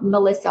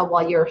 Melissa,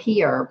 while you're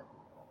here,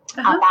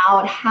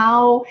 about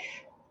how,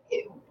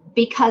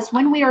 because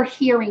when we are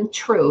hearing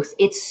truth,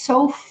 it's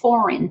so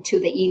foreign to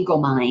the ego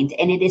mind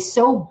and it is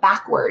so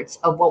backwards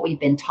of what we've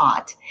been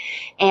taught.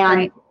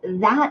 And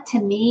that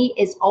to me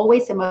is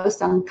always the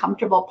most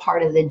uncomfortable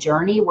part of the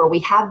journey, where we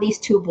have these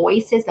two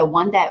voices, the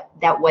one that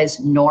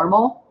was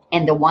normal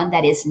and the one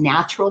that is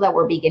natural that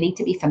we're beginning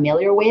to be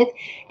familiar with.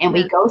 And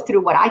we go through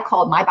what I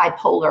call my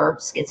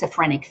bipolar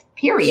schizophrenic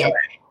period,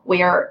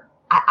 where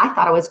I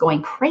thought I was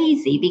going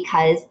crazy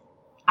because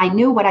I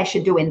knew what I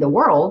should do in the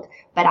world,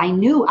 but I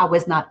knew I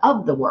was not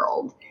of the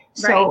world.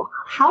 So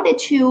how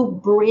did you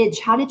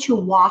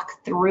walk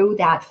through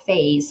that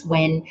phase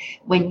when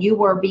you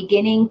were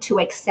beginning to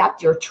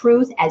accept your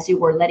truth as you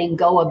were letting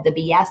go of the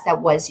BS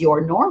that was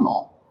your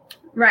normal?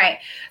 Right.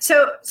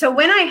 So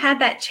when I had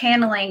that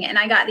channeling and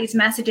I got these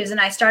messages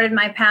and I started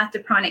my path to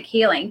pranic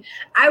healing,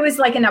 I was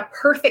like in a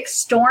perfect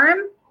storm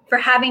for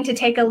having to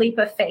take a leap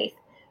of faith,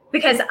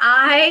 because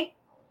I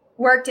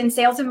worked in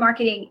sales and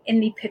marketing in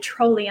the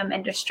petroleum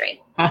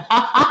industry. I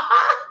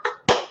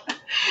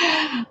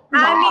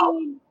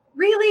mean,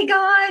 really,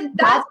 God?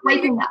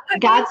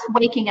 God's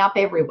waking up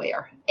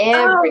everywhere.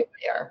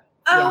 Everywhere.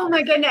 Oh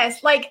my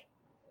goodness. Like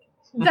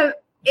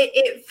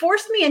it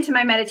forced me into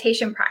my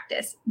meditation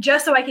practice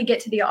just so I could get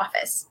to the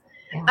office.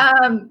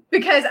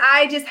 Because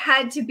I just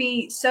had to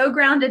be so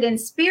grounded in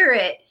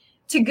spirit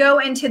to go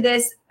into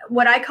this,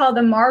 what I call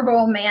the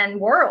Marlboro Man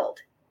world.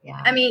 Yeah.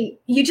 I mean,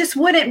 you just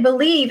wouldn't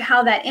believe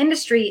how that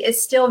industry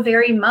is still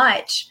very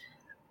much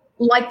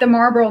like the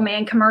Marlboro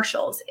Man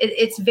commercials.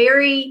 It's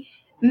very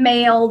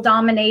male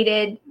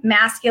dominated,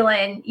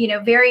 masculine,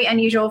 very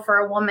unusual for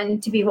a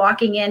woman to be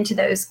walking into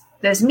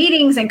those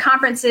meetings and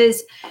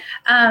conferences.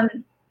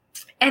 And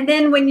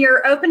then when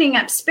you're opening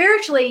up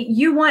spiritually,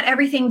 you want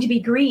everything to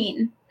be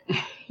green.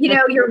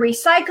 Your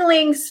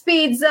recycling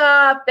speeds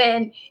up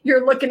and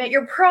you're looking at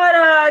your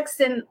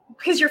products, and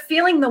because you're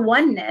feeling the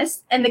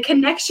oneness and the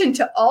connection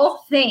to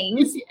all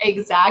things.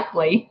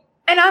 Exactly.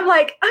 And I'm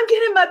like, I'm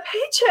getting my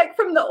paycheck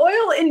from the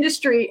oil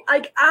industry.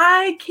 Like,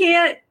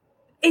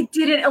 it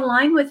didn't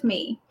align with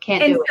me.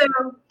 Can't do it.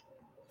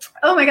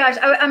 Oh my gosh,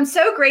 I'm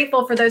so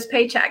grateful for those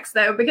paychecks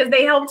though, because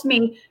they helped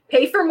me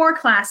pay for more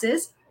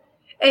classes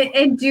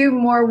and do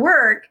more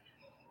work.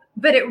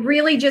 But it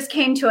really just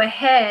came to a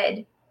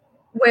head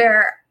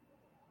where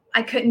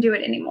I couldn't do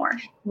it anymore.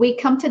 We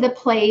come to the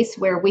place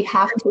where we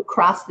have to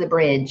cross the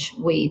bridge.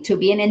 To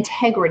be in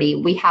integrity,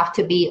 we have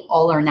to be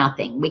all or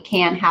nothing. We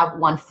can't have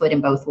one foot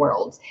in both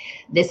worlds.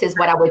 This is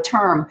what I would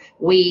term,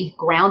 we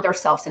ground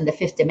ourselves in the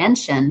fifth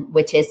dimension,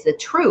 which is the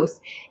truth.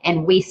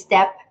 And we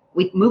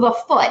move a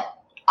foot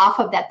off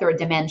of that third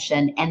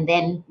dimension and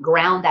then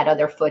ground that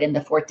other foot in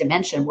the fourth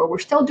dimension, where we're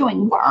still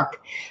doing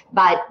work,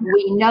 but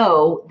we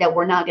know that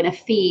we're not going to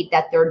feed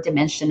that third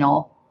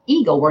dimensional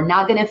ego. We're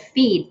not going to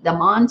feed the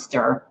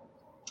monster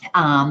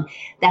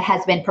that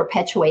has been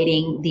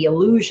perpetuating the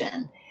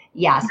illusion.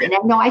 Yes. And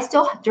no, I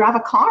still drive a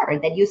car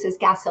that uses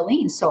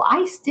gasoline. So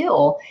I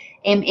still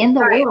am in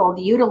the world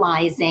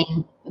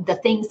utilizing the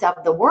things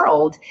of the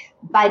world,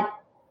 but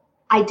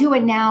I do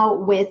it now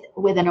with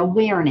an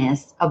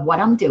awareness of what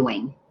I'm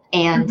doing.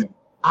 And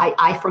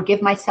I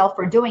forgive myself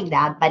for doing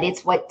that, but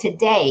it's what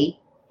today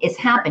is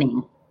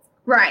happening.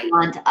 Right.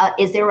 And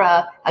is there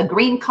a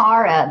green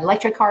car, an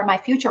electric car in my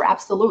future?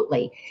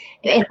 Absolutely.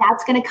 And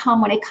that's going to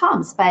come when it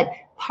comes. But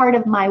part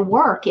of my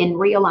work in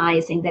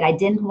realizing that I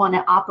didn't want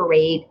to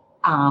operate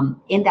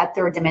in that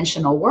third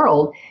dimensional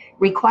world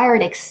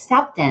required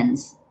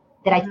acceptance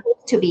that I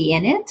chose to be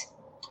in it,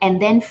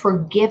 and then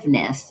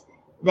forgiveness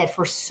that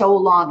for so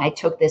long I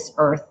took this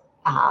earth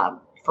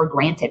for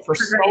granted. For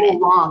so granted.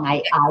 long,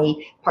 I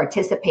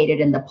participated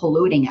in the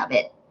polluting of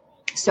it.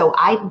 So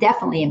I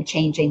definitely am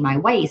changing my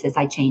ways as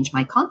I change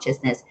my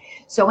consciousness.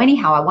 So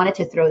anyhow, I wanted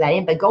to throw that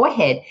in, but go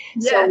ahead.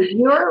 Yeah.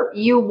 So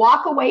you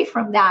walk away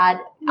from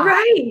that.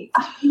 Right.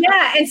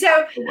 Yeah. And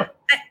so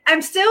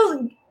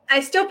I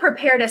still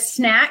prepared a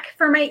snack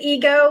for my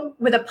ego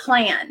with a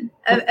plan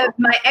of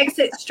my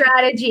exit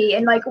strategy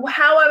and like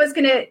how I was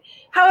going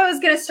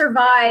to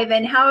survive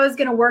and how I was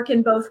going to work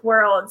in both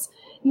worlds.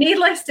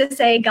 Needless to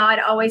say, God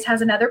always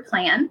has another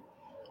plan.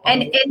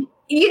 And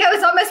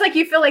it's almost like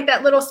you feel like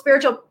that little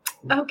spiritual,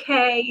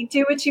 okay,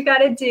 do what you got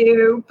to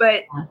do,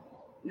 but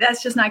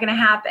that's just not going to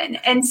happen.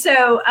 And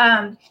so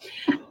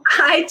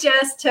I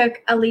just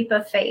took a leap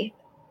of faith.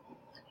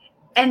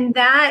 And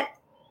that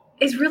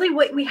is really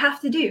what we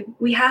have to do.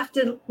 We have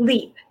to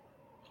leap.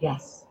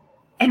 Yes.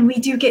 And we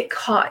do get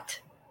caught.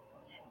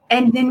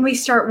 And then we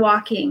start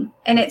walking.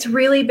 And it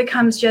really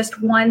becomes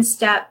just one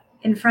step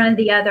in front of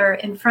the other,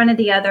 in front of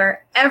the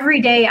other.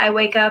 Every day I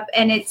wake up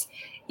and it's,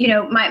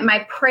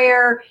 my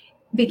prayer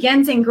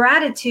begins in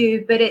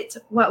gratitude, but it's,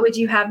 what would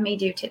you have me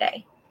do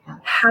today?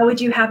 How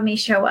would you have me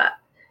show up?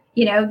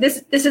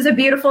 This is a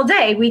beautiful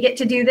day. We get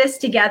to do this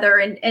together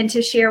and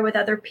to share with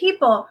other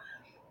people.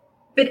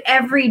 But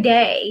every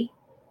day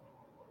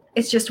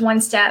it's just one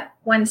step,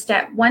 one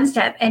step, one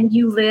step. And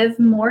you live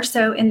more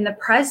so in the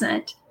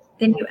present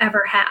than you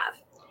ever have.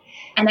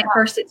 And at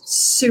first it's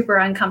super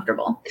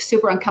uncomfortable.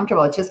 Super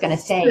uncomfortable. I was just going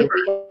to say,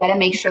 we got to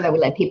make sure that we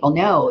let people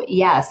know,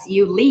 yes,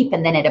 you leap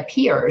and then it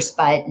appears,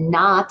 but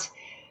not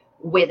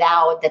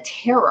without the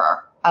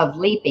terror of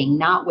leaping,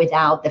 not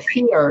without the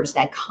fears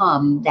that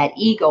come. That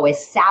ego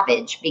is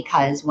savage,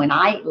 because when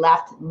I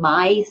left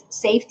my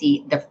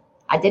safety,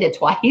 I did it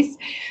twice.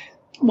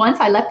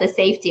 Once I left the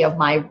safety of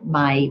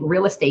my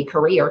real estate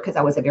career, because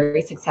I was a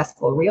very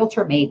successful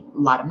realtor, made a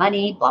lot of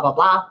money, blah, blah,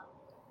 blah.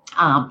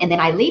 And then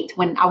I leaped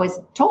when I was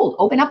told,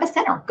 open up a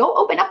center, go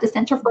open up the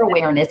Center for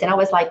Awareness. And I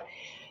was like,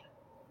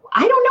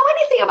 I don't know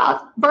anything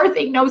about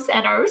birthing, no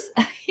centers.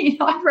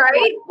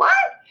 Right? Like, what?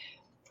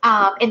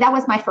 And that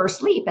was my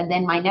first leap. And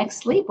then my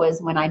next leap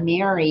was when I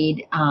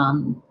married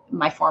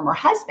my former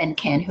husband,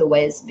 Ken, who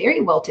was very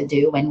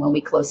well-to-do. And when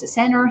we closed the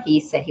center, he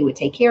said he would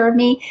take care of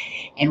me.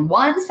 And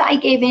once I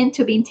gave in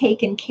to being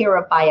taken care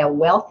of by a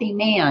wealthy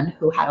man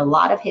who had a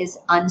lot of his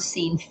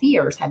unseen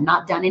fears, had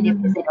not done any of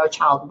his inner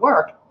child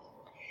work,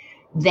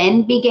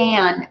 then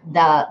began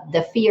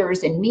the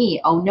fears in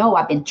me. Oh no,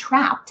 I've been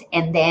trapped.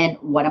 And then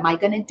what am I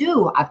going to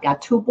do? I've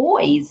got two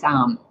boys.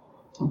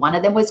 One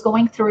of them was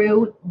going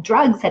through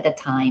drugs at the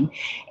time,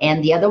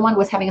 and the other one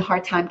was having a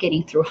hard time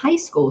getting through high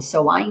school.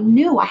 So I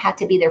knew I had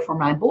to be there for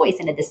my boys.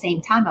 And at the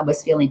same time, I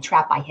was feeling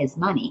trapped by his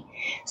money.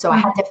 So I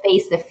had to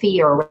face the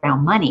fear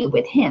around money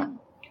with him.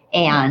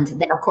 And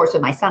then, of course,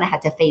 with my son, I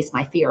had to face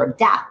my fear of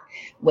death,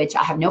 which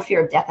I have no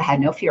fear of death. I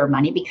have no fear of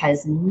money,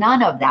 because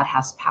none of that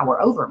has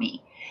power over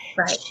me.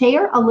 Right.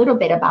 Share a little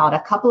bit about a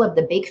couple of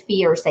the big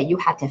fears that you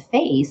had to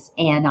face,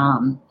 and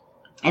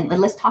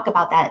let's talk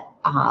about that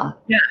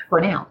for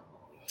now.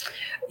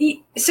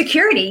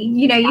 Security,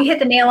 you hit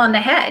the nail on the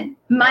head.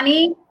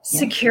 Money,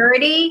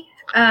 security.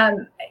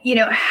 How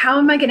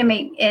am I going to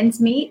make ends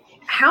meet?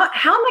 How am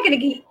I going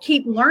to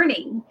keep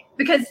learning?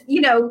 Because,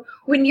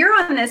 when you're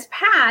on this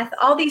path,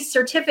 all these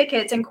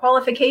certificates and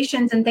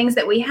qualifications and things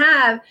that we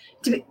have,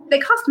 they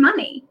cost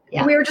money.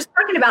 Yeah. We were just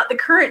talking about the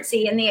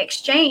currency and the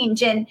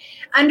exchange and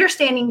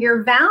understanding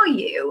your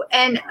value.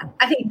 And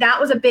I think that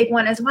was a big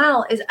one as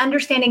well, is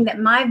understanding that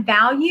my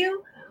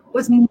value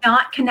was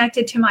not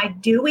connected to my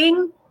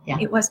doing. Yeah.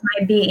 It was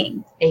my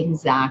being.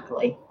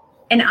 Exactly.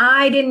 And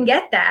I didn't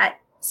get that.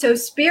 So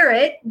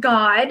Spirit,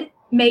 God,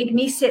 made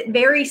me sit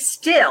very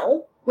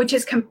still, which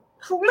is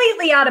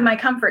completely out of my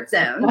comfort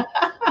zone,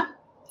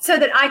 so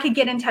that I could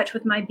get in touch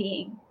with my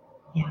being.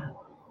 Yeah.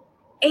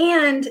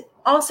 And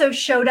also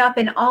showed up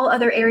in all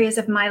other areas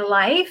of my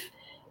life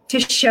to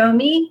show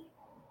me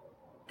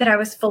that I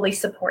was fully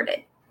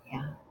supported.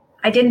 Yeah.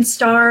 I didn't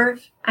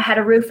starve. I had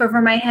a roof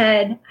over my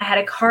head. I had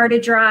a car to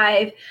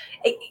drive.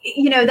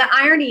 The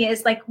irony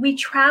is, like, we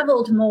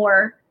traveled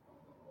more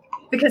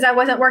because I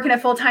wasn't working a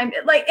full time.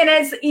 And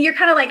as you're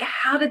kind of like,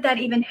 how did that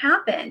even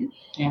happen?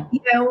 Yeah.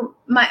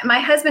 My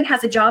husband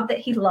has a job that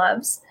he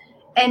loves,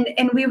 and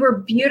we were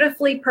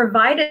beautifully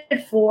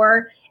provided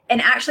for,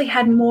 and actually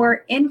had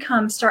more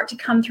income start to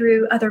come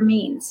through other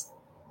means,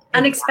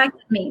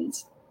 unexpected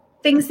means,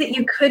 things that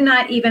you could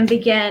not even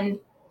begin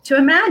to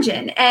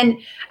imagine. And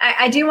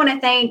I do want to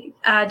thank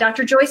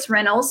Dr. Joyce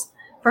Reynolds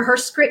for her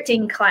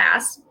scripting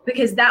class,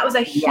 because that was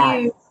a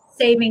huge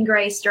saving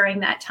grace during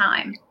that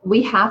time.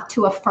 We have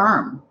to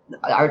affirm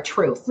our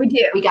truth. We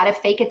do. We got to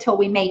fake it till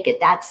we make it.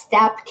 That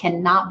step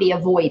cannot be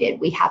avoided.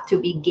 We have to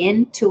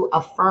begin to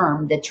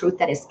affirm the truth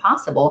that is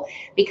possible,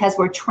 because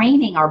we're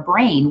training our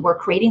brain. We're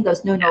creating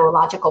those new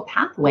neurological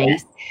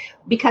pathways,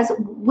 because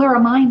we're a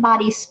mind,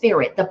 body,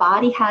 spirit. The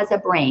body has a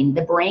brain.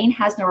 The brain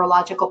has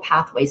neurological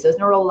pathways. Those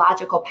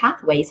neurological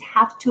pathways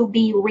have to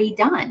be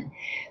redone.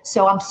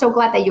 So I'm so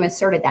glad that you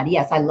inserted that.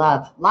 Yes, I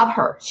love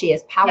her. She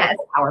is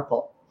powerful,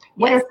 powerful.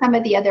 What are some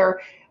of the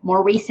other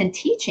more recent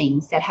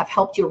teachings that have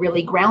helped you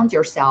really ground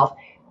yourself?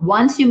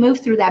 Once you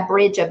move through that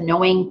bridge of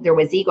knowing there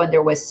was ego and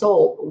there was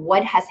soul,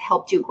 what has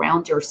helped you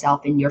ground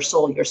yourself in your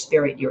soul, your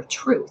spirit, your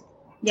truth?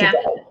 Yeah.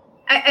 Today?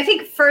 I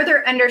think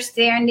further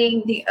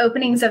understanding the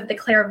openings of the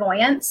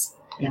clairvoyance.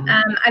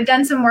 Yeah. I've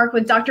done some work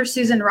with Dr.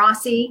 Susan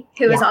Rossi,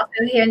 who is also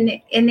here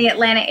in the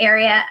Atlanta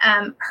area.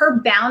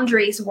 Her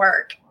boundaries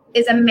work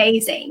is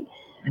amazing.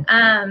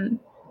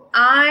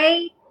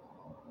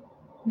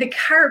 The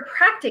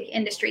chiropractic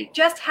industry,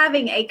 just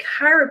having a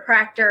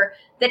chiropractor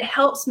that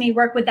helps me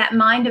work with that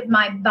mind of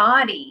my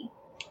body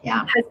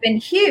has been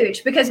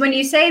huge. Because when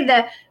you say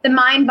the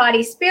mind,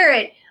 body,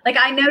 spirit, like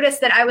I noticed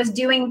that I was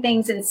doing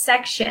things in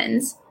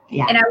sections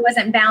and I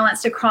wasn't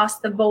balanced across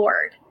the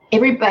board.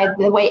 Everybody,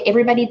 the way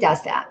everybody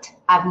does that.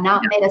 I've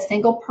not met a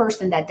single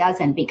person that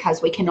doesn't,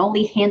 because we can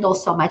only handle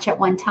so much at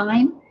one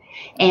time.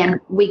 And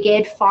we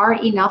get far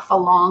enough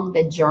along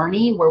the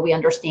journey where we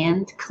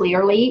understand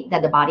clearly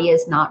that the body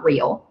is not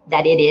real,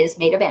 that it is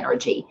made of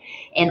energy.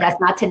 And that's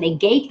not to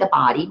negate the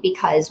body,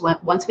 because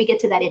once we get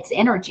to that, it's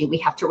energy, we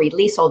have to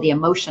release all the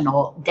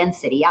emotional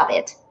density of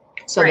it.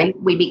 So then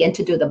we begin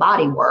to do the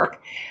body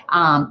work.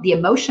 The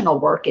emotional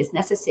work is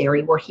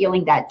necessary. We're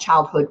healing the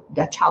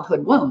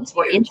childhood wounds.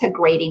 We're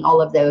integrating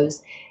all of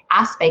those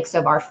aspects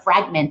of our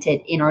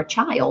fragmented inner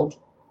child.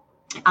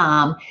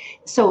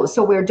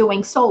 So we're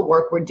doing soul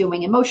work, we're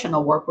doing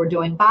emotional work, we're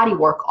doing body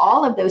work.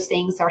 All of those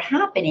things are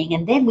happening.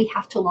 And then we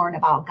have to learn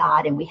about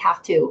God, and we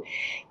have to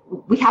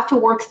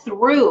work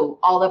through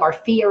all of our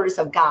fears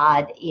of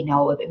God. You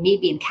know, me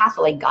being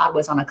Catholic, God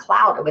was on a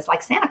cloud. It was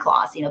like Santa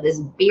Claus, you know, this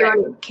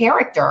bearded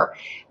character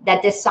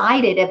that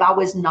decided if I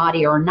was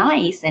naughty or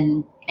nice.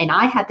 And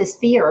I had this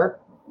fear,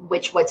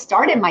 which what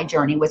started my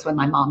journey was when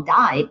my mom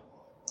died.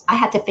 I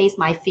had to face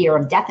my fear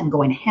of death and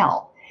going to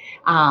hell.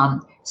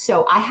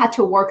 So I had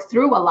to work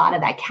through a lot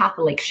of that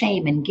Catholic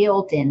shame and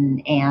guilt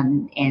and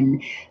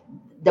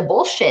the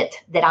bullshit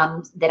that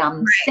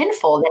I'm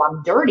sinful, that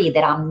I'm dirty,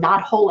 that I'm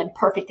not whole and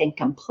perfect and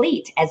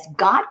complete as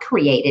God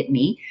created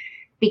me,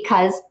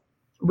 because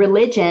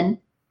religion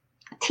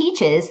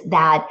teaches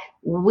that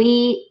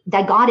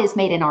God is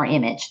made in our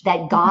image,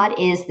 that God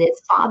is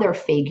this father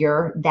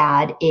figure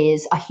that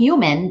is a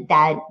human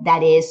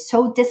that is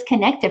so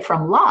disconnected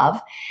from love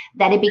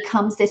that it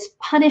becomes this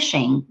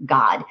punishing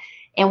God.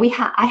 And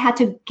I had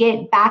to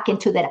get back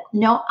into that.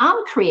 No,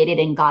 I'm created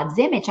in God's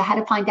image. I had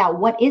to find out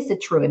what is the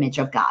true image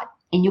of God.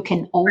 And you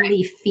can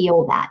only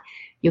feel that.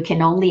 You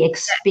can only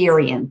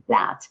experience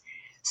that.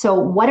 So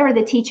what are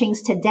the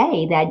teachings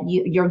today that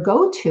your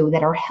go-to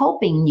that are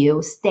helping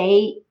you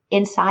stay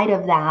inside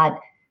of that?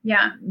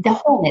 Yeah. The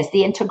wholeness,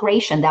 the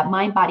integration, that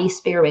mind, body,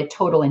 spirit,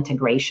 total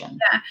integration.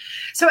 Yeah.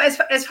 So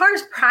as far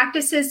as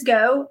practices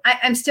go,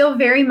 I'm still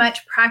very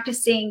much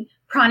practicing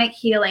pranic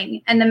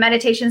healing and the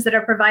meditations that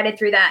are provided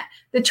through that.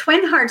 The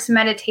Twin Hearts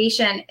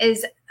meditation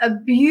is a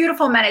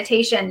beautiful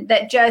meditation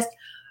that just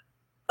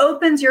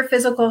opens your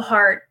physical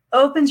heart,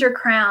 opens your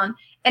crown.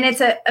 And it's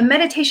a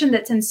meditation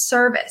that's in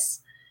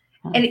service.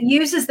 And it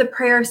uses the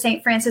prayer of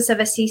St. Francis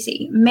of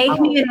Assisi. Make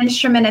me an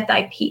instrument of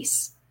thy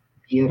peace.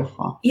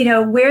 Beautiful. You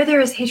know, where there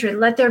is hatred,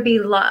 let there be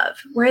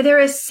love. Where there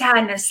is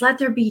sadness, let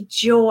there be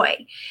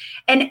joy.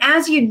 And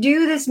as you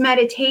do this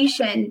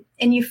meditation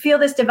and you feel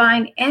this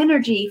divine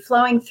energy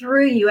flowing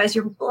through you as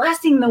you're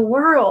blessing the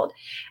world,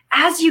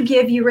 as you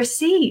give, you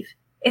receive.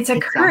 It's a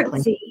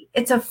currency.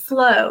 It's a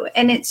flow.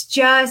 And it's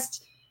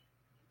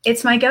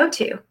my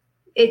go-to.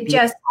 It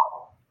just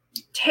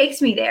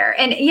takes me there.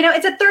 And, you know,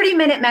 it's a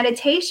 30-minute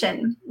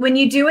meditation. When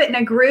you do it in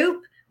a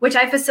group, which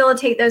I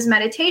facilitate those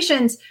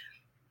meditations,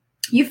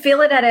 you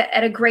feel it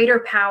at a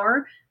greater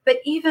power. But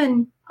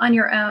even on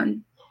your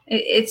own,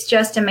 it's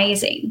just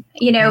amazing.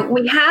 You know,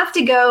 we have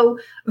to go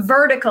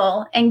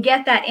vertical and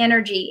get that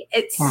energy,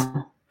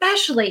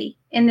 especially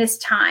in this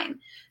time,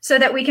 so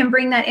that we can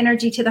bring that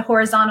energy to the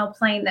horizontal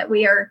plane that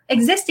we are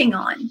existing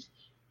on.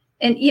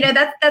 And, you know,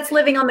 that's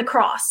living on the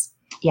cross.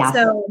 Yeah,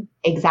 so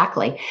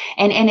exactly.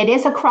 And it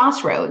is a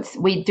crossroads.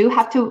 We do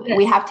have to,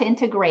 we have to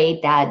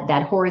integrate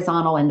that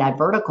horizontal and that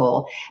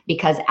vertical,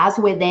 because as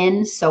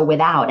within, so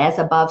without, as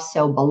above,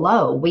 so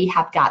below, we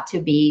have got to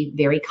be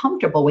very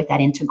comfortable with that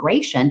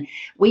integration.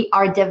 We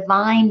are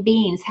divine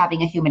beings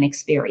having a human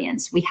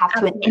experience. We have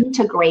to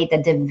integrate the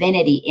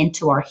divinity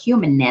into our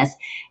humanness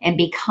and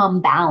become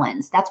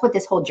balanced. That's what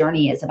this whole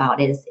journey is about,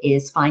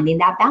 is finding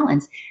that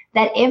balance.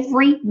 That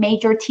every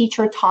major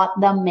teacher taught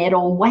the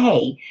middle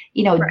way.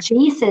 You know,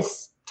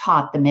 Jesus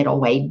taught the middle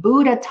way.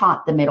 Buddha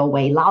taught the middle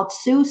way. Lao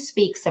Tzu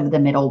speaks of the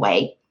middle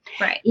way.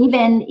 Right.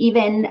 Even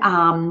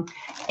I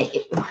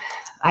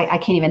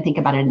can't even think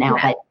about it now,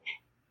 but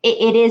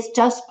it is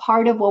just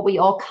part of what we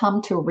all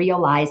come to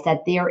realize,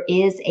 that there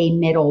is a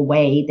middle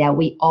way that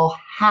we all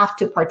have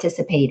to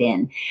participate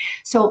in.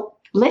 So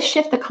let's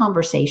shift the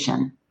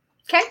conversation.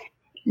 Okay.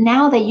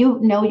 Now that you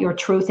know your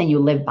truth and you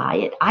live by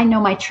it, I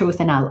know my truth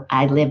and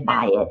I live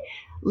by it.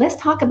 Let's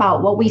talk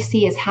about what we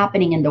see is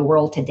happening in the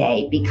world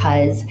today,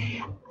 because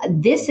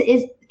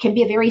can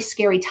be a very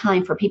scary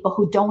time for people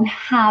who don't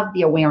have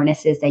the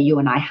awarenesses that you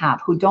and I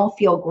have, who don't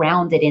feel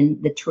grounded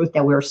in the truth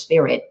that we're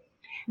spirit,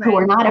 who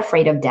are not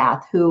afraid of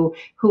death, who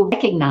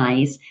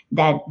recognize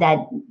that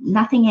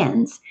nothing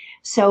ends.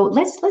 So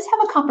let's have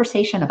a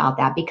conversation about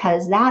that,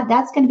 because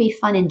that's going to be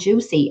fun and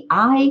juicy.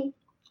 I,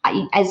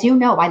 as you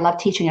know, I love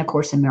teaching A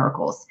Course in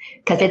Miracles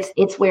because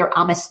it's where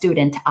I'm a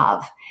student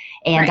of,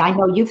 and I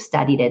know you've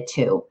studied it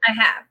too. I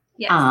have.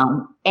 Yes.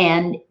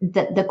 And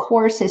the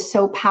course is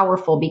so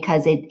powerful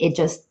because it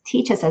just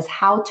teaches us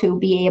how to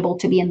be able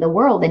to be in the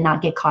world and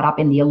not get caught up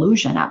in the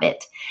illusion of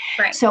it.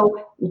 Right.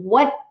 So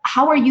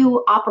how are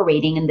you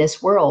operating in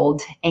this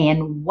world,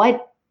 and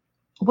what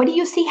do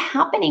you see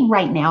happening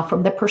right now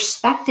from the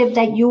perspective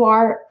that you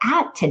are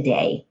at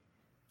today?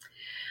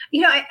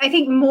 I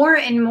think more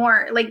and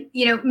more,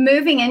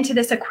 moving into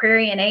this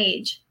Aquarian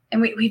age, and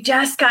we've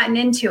just gotten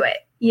into it,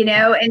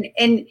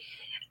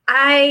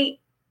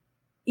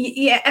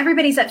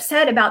 everybody's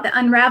upset about the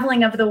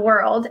unraveling of the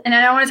world. And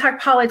I don't want to talk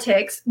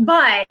politics,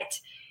 but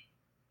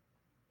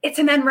it's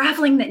an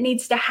unraveling that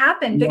needs to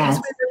happen because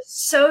we were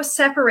so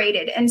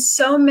separated and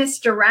so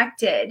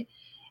misdirected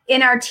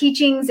in our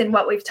teachings and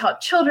what we've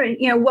taught children.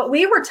 What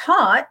we were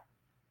taught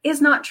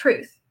is not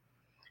truth.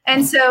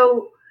 And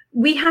so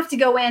we have to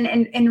go in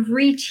and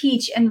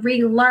reteach and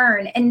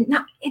relearn, and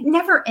it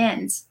never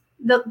ends.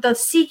 The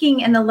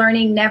seeking and the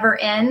learning never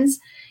ends.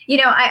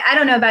 I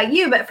don't know about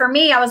you, but for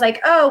me, I was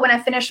like, when I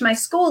finish my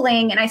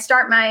schooling and I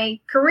start my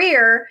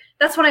career,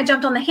 that's when I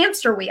jumped on the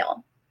hamster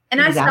wheel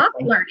and I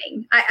stopped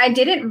learning. I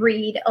didn't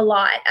read a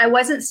lot. I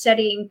wasn't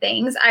studying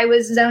things. I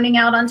was zoning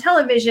out on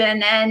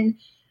television. And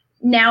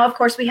now, of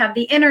course, we have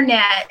the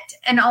internet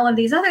and all of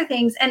these other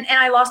things. And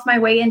I lost my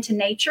way into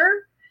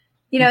nature.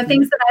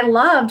 Things that I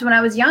loved when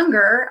I was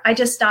younger, I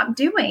just stopped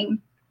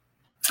doing.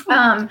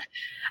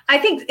 I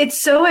think it's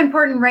so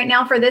important right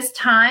now for this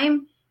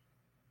time,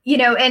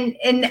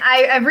 and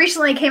I've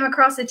recently came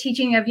across a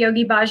teaching of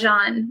Yogi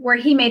Bhajan where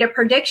he made a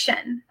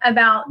prediction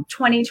about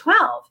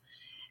 2012,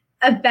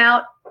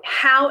 about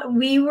how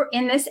we were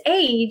in this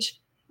age,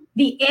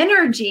 the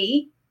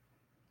energy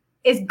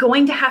is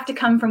going to have to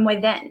come from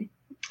within.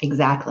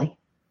 Exactly.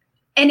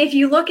 And if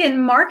you look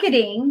in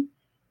marketing,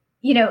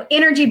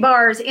 energy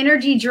bars,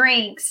 energy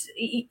drinks,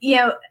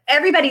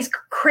 everybody's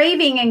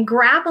craving and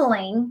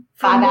grappling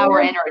for 5-hour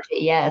energy.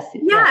 Yes.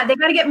 Yeah. They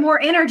got to get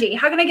more energy.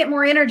 How can I get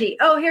more energy?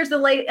 Oh, here's the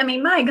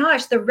my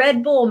gosh, the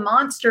Red Bull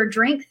Monster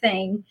drink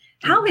thing.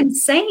 How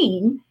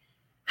insane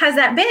has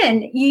that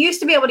been? You used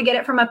to be able to get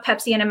it from a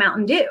Pepsi and a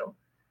Mountain Dew,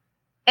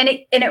 and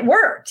it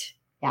worked.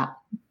 Yeah.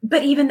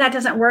 But even that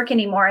doesn't work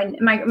anymore. And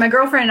my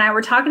girlfriend and I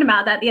were talking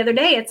about that the other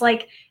day. It's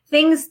like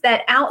things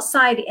that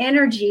outside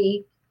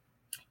energy,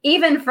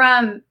 even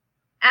from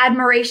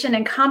admiration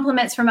and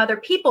compliments from other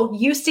people,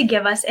 used to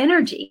give us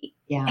energy.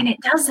 Yeah. And it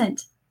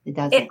doesn't. It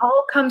doesn't. It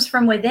all comes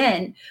from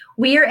within.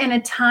 We are in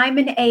a time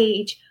and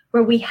age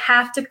where we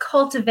have to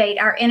cultivate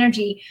our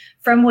energy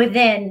from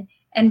within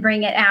and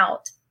bring it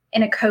out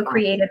in a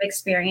co-creative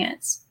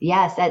experience.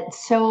 Yes,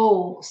 that's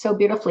so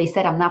beautifully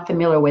said. I'm not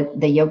familiar with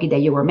the yogi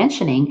that you were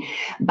mentioning,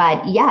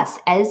 but yes,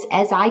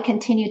 as I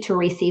continue to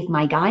receive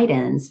my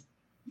guidance,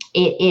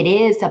 it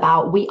is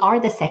about, we are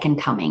the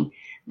second coming.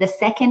 The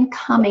second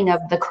coming of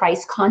the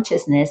Christ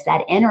consciousness,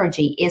 that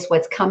energy is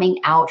what's coming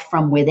out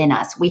from within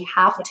us. We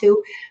have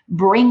to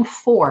bring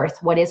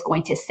forth what is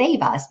going to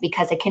save us,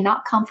 because it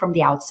cannot come from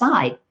the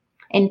outside.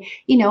 And,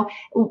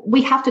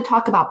 we have to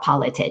talk about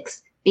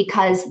politics,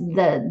 because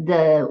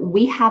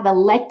we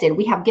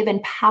have given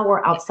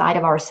power outside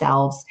of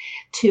ourselves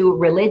to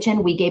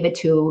religion. We gave it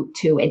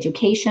to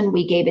education.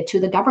 We gave it to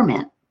the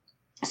government.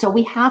 So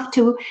we have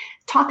to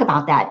talk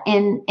about that.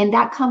 And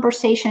that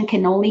conversation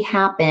can only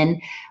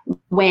happen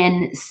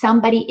when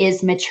somebody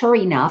is mature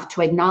enough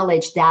to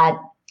acknowledge that.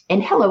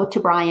 And hello to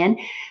Brian.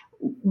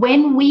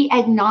 When we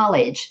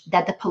acknowledge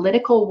that the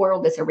political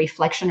world is a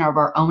reflection of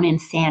our own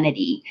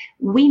insanity,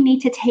 we need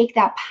to take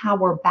that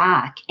power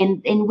back.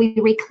 And we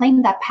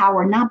reclaim that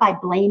power, not by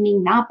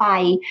blaming, not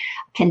by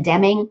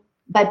condemning,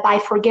 but by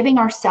forgiving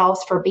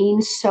ourselves for being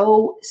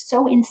so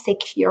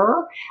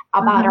insecure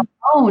about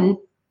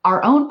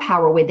our own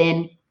power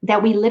within,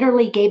 that we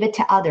literally gave it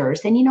to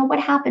others. And what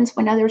happens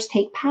when others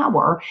take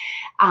power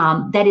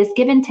that is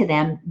given to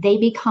them? They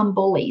become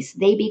bullies.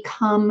 They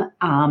become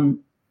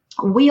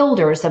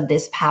wielders of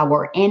this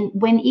power. And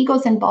when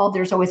ego's involved,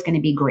 there's always going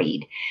to be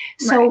greed.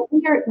 So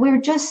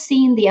we're just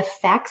seeing the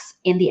effects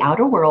in the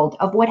outer world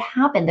of what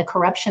happened, the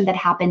corruption that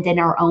happened in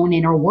our own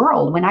inner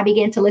world. When I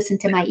began to listen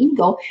to my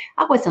ego,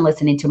 I wasn't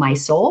listening to my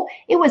soul.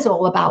 It was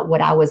all about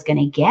what I was going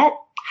to get.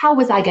 How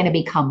was I going to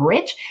become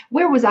rich?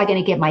 Where was I going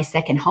to get my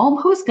second home?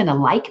 Who's going to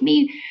like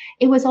me?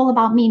 It was all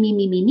about me, me,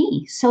 me, me,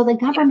 me. So the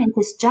government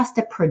is just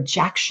a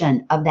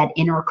projection of that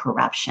inner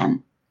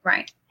corruption.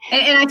 Right.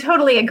 And I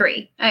totally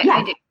agree.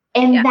 I do.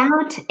 And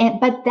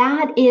but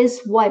that is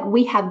what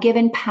we have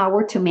given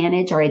power to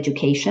manage our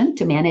education,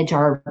 to manage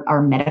our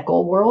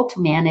medical world,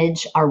 to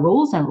manage our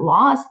rules and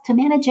laws, to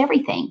manage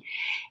everything.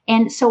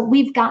 And so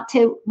we've got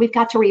to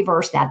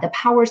reverse that. The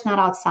power is not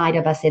outside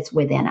of us, it's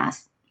within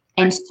us.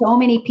 And so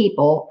many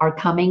people are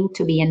coming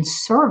to be in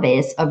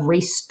service of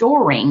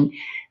restoring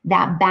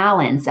that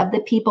balance of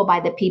the people, by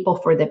the people,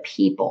 for the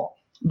people.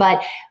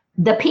 But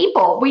the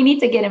people, we need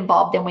to get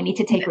involved and we need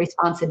to take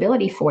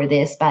responsibility for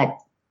this. But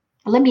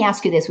let me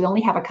ask you this. We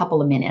only have a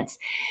couple of minutes.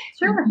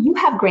 Sure. You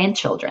have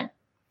grandchildren.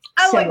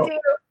 Oh, I do.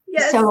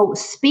 Yes. So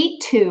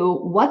speak to,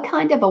 what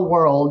kind of a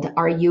world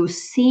are you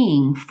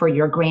seeing for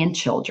your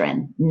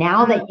grandchildren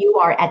now that you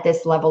are at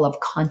this level of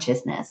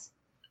consciousness?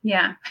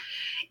 Yeah.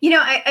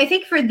 I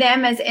think for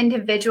them as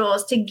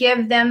individuals, to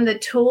give them the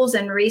tools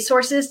and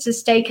resources to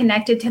stay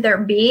connected to their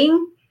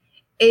being,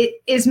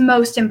 it is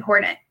most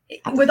important.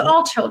 Absolutely. With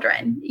all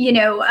children,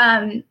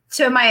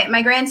 so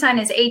my grandson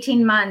is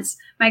 18 months.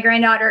 My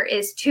granddaughter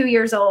is 2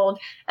 years old.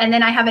 And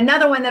then I have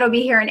another one that'll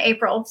be here in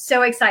April.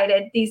 So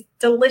excited. These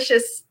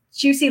delicious,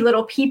 juicy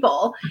little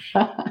people.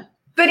 But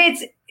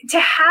it's to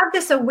have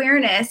this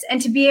awareness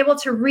and to be able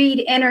to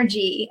read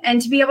energy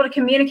and to be able to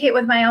communicate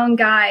with my own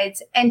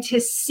guides and to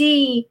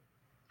see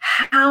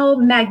how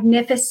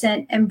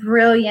magnificent and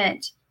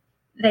brilliant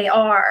they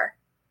are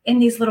in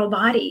these little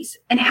bodies,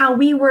 and how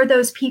we were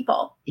those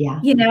people. Yeah.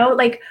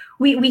 Like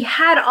we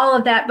had all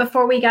of that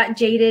before we got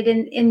jaded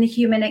in the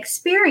human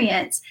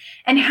experience,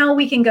 and how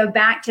we can go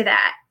back to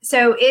that.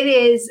 So it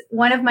is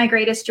one of my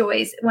greatest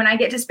joys when I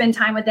get to spend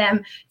time with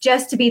them,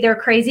 just to be their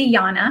crazy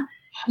Yana,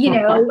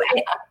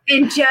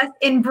 and just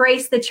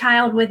embrace the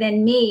child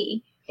within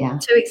me,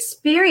 to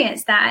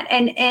experience that.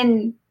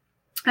 And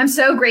I'm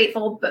so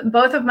grateful. But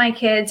both of my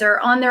kids are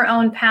on their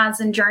own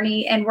paths and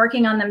journey and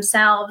working on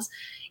themselves.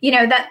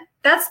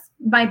 That's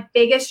my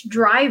biggest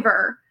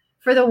driver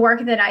for the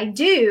work that I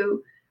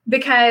do,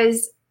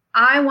 because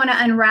I want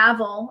to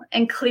unravel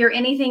and clear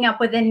anything up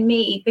within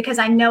me, because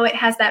I know it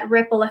has that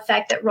ripple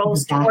effect that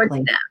rolls towards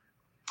them.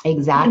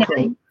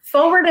 Exactly.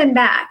 Forward and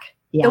back.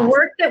 Yes. The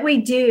work that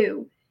we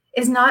do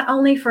is not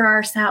only for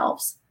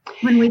ourselves.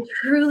 When we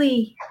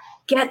truly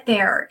get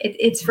there,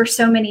 it's for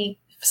so much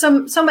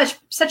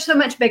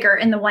bigger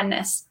in the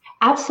oneness.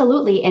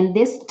 Absolutely. And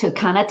this, to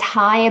kind of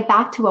tie it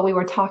back to what we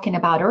were talking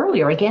about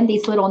earlier, again,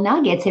 these little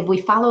nuggets, if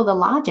we follow the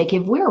logic,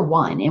 if we're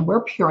one and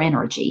we're pure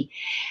energy,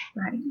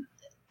 right,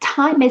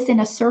 time is in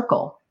a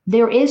circle.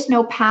 There is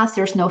no past,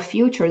 there's no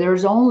future.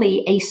 There's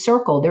only a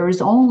circle.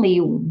 There's only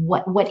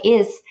what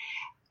is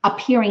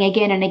appearing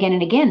again and again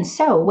and again.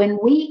 So when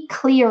we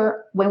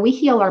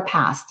heal our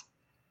past,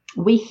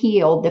 we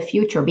heal the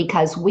future,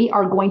 because we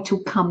are going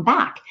to come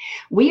back.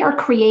 We are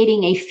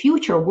creating a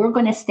future we're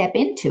going to step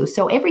into.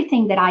 So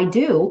everything that I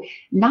do,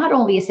 not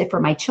only is it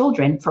for my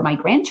children, for my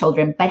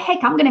grandchildren, but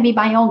heck, I'm going to be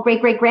my own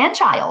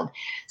great-great-grandchild.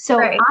 So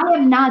right. I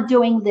am not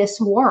doing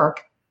this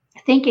work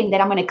thinking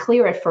that I'm going to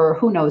clear it for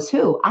who knows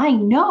who. I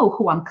know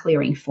who I'm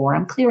clearing for.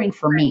 I'm clearing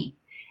for me.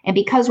 And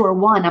because we're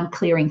one, I'm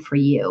clearing for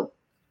you.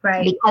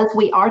 Right. Because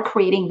we are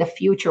creating the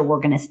future we're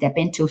going to step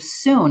into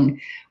soon.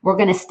 We're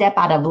going to step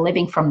out of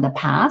living from the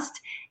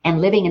past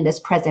and living in this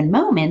present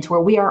moment, where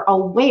we are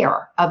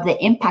aware of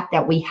the impact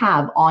that we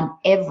have on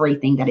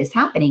everything that is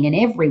happening and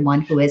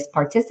everyone who is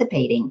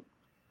participating.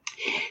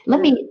 Let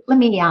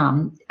me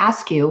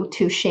ask you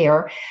to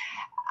share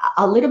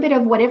a little bit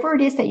of whatever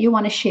it is that you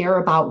want to share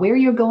about where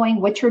you're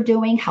going, what you're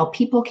doing, how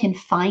people can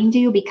find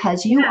you,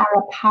 because you are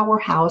a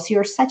powerhouse.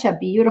 You're such a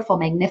beautiful,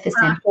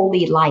 magnificent,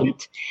 holy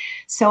light.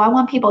 So I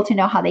want people to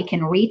know how they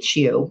can reach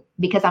you,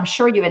 because I'm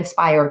sure you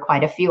inspired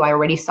quite a few. I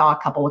already saw a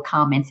couple of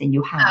comments, and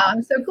you have. Oh,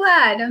 I'm so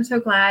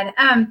glad.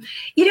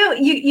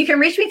 You can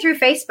reach me through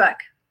Facebook.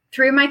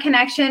 Through my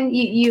connection,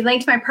 you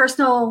linked my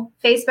personal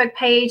Facebook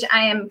page.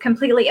 I am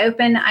completely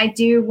open. I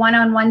do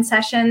one-on-one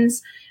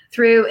sessions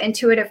through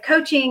intuitive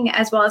coaching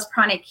as well as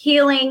pranic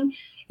healing.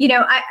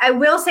 I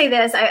will say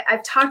this,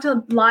 I've talked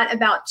a lot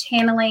about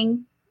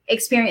channeling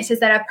experiences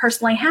that I've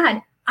personally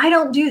had. I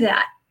don't do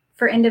that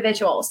for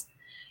individuals.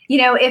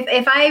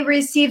 If I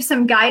receive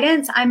some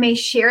guidance, I may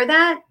share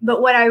that.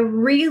 But what I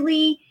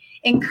really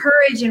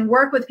encourage and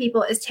work with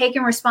people is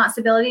taking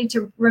responsibility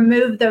to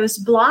remove those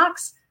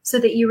blocks so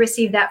that you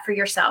receive that for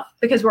yourself,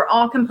 because we're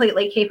all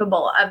completely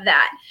capable of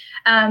that.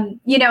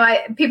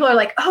 People are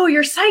like, oh,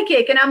 you're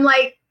psychic. And I'm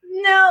like,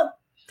 no,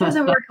 it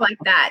doesn't work like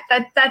that.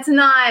 That's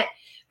not,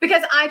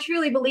 because I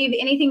truly believe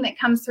anything that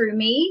comes through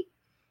me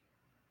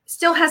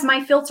still has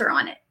my filter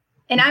on it.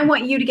 And I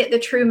want you to get the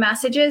true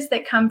messages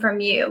that come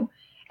from you.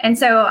 And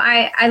so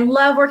I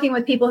love working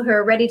with people who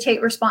are ready to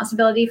take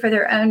responsibility for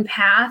their own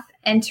path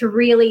and to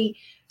really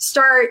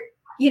start,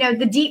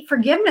 the deep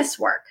forgiveness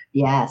work.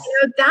 Yes.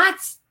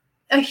 That's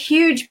a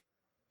huge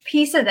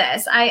piece of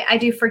this. I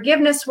do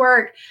forgiveness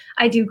work.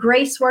 I do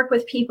grace work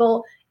with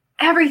people.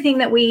 Everything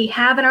that we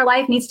have in our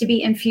life needs to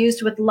be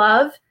infused with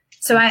love.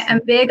 So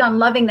I'm big on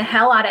loving the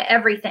hell out of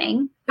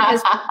everything,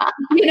 because,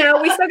 we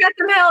still got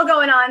some hell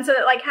going on. So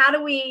that, how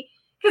do we,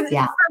 because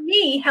for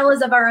me, hell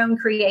is of our own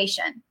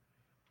creation.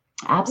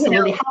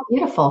 Absolutely. How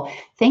beautiful.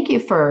 Thank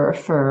you for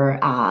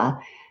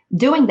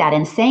doing that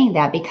and saying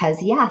that,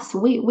 because yes,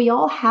 we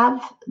all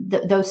have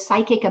those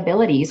psychic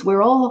abilities.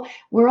 We're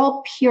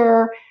all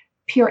pure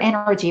pure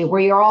energy.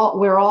 We're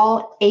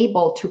all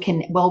able to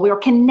we're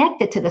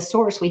connected to the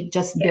source. We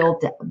just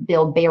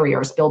build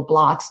barriers, build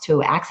blocks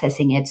to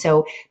accessing it.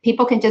 So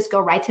people can just go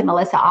right to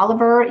Melissa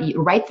Oliver,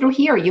 right through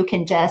here. You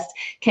can just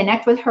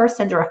connect with her,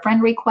 send her a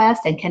friend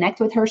request and connect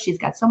with her. She's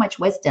got so much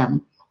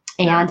wisdom.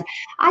 And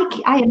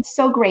I am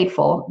so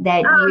grateful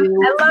that I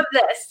love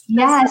this.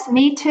 Yes,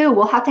 me too.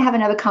 We'll have to have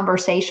another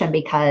conversation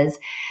because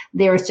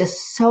there's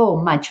just so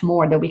much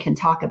more that we can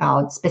talk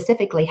about,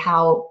 specifically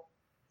how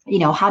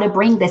to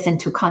bring this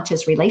into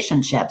conscious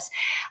relationships,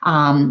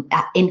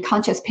 in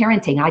conscious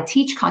parenting. I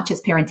teach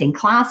conscious parenting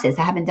classes.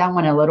 I haven't done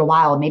one in a little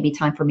while. Maybe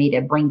time for me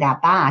to bring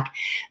that back.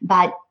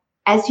 But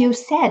as you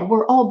said,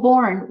 we're all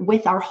born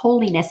with our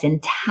holiness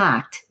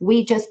intact.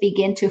 We just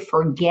begin to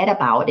forget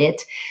about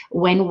it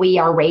when we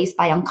are raised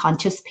by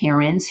unconscious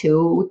parents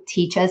who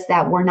teach us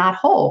that we're not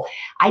whole.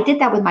 I did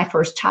that with my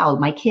first child.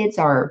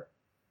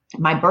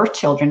 My birth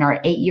children are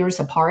 8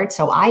 years apart.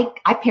 So I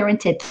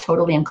parented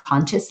totally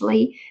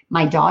unconsciously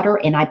my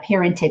daughter, and I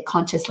parented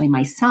consciously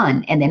my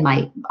son, and then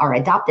our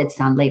adopted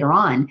son later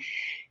on.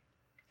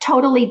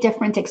 Totally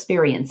different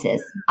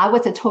experiences. I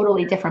was a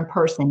totally different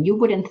person. You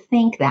wouldn't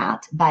think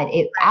that, but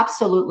it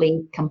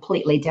absolutely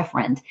completely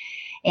different.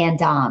 And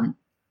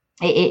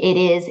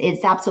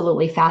it's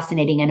absolutely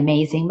fascinating and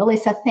amazing.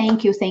 Melissa,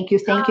 thank you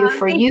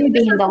for you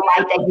being the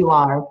light that you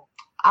are.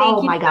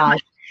 Oh my gosh.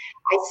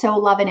 I so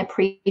love and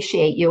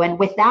appreciate you. And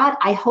with that,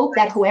 I hope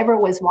that whoever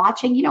was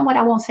watching, you know what,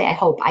 I won't say I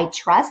hope, I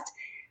trust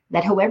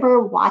that whoever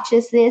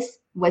watches this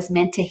was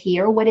meant to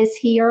hear what is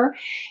here.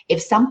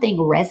 If something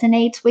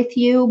resonates with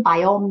you,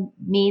 by all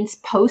means,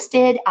 post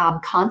it,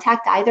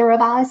 contact either of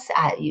us,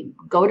 you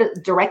go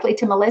directly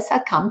to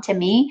Melissa, come to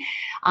me.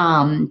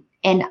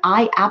 And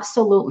I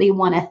absolutely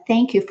want to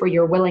thank you for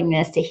your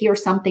willingness to hear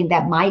something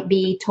that might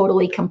be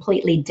totally,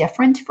 completely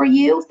different for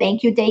you.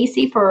 Thank you,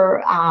 Daisy,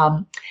 for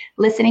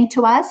listening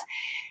to us.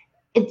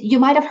 You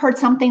might have heard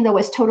something that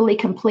was totally,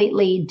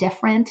 completely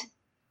different,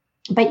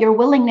 but your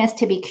willingness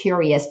to be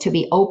curious, to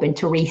be open,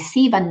 to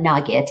receive a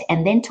nugget,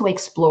 and then to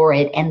explore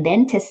it, and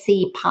then to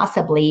see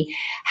possibly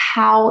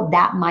how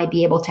that might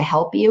be able to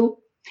help you.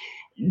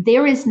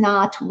 There is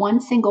not one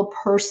single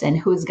person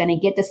who's going to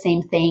get the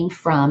same thing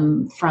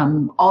from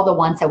all the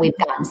ones that we've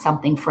gotten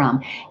something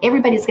from.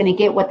 Everybody's going to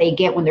get what they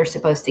get when they're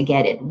supposed to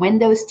get it. When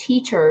those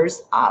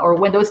teachers or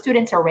when those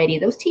students are ready,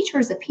 those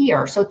teachers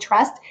appear. So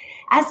trust,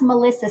 as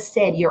Melissa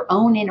said, your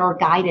own inner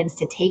guidance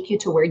to take you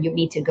to where you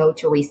need to go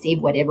to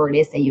receive whatever it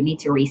is that you need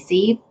to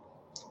receive.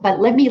 But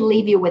let me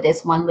leave you with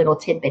this one little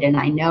tidbit, and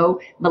I know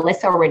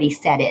Melissa already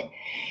said it.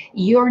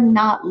 You're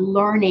not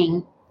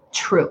learning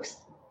truth.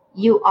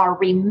 You are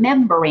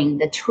remembering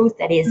the truth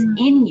that is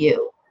in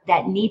you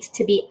that needs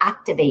to be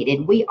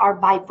activated. We are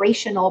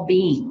vibrational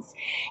beings,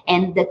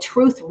 and the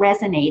truth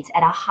resonates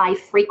at a high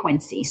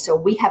frequency. So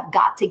we have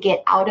got to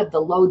get out of the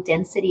low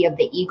density of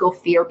the ego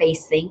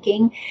fear-based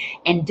thinking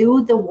and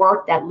do the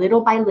work that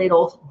little by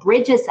little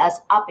bridges us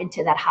up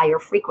into that higher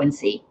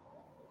frequency.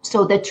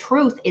 So the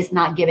truth is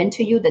not given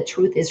to you. The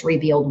truth is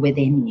revealed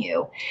within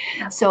you.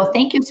 So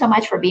thank you so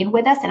much for being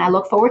with us. And I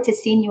look forward to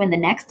seeing you in the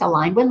next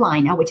Align with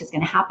Lina, which is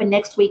going to happen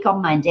next week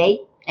on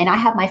Monday. And I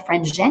have my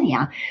friend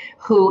Zhenya,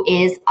 who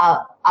is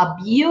a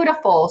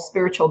beautiful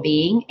spiritual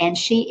being, and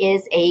she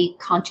is a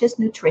conscious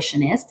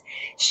nutritionist.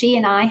 She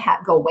and I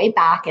go way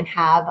back and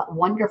have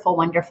wonderful,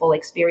 wonderful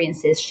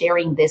experiences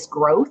sharing this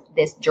growth,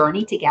 this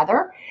journey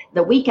together.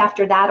 The week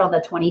after that, on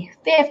the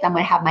 25th, I'm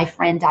going to have my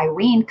friend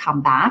Irene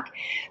come back,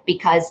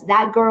 because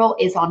that girl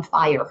is on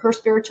fire. Her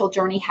spiritual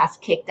journey has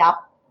kicked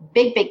up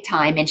big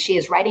time, and she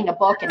is writing a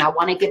book, and I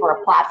want to give her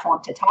a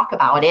platform to talk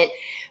about it,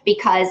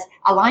 because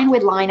Align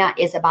with Lina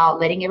is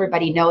about letting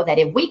everybody know that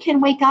if we can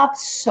wake up,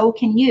 so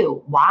can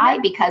you. Why?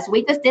 Because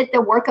we just did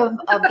the work of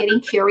getting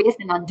curious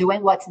and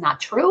undoing what's not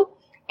true.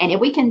 And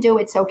if we can do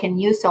it, so can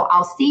you. So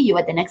I'll see you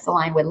at the next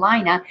Align with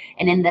Lina.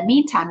 And in the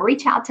meantime,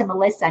 reach out to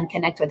Melissa and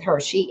connect with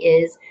her. She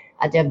is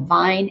a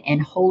divine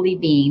and holy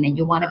being, and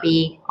you want to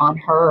be on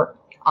her.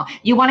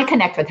 You want to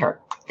connect with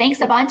her.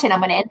 Thanks a bunch, and I'm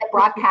going to end the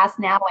broadcast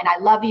now. And I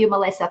love you,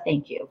 Melissa.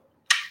 Thank you.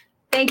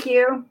 Thank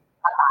you.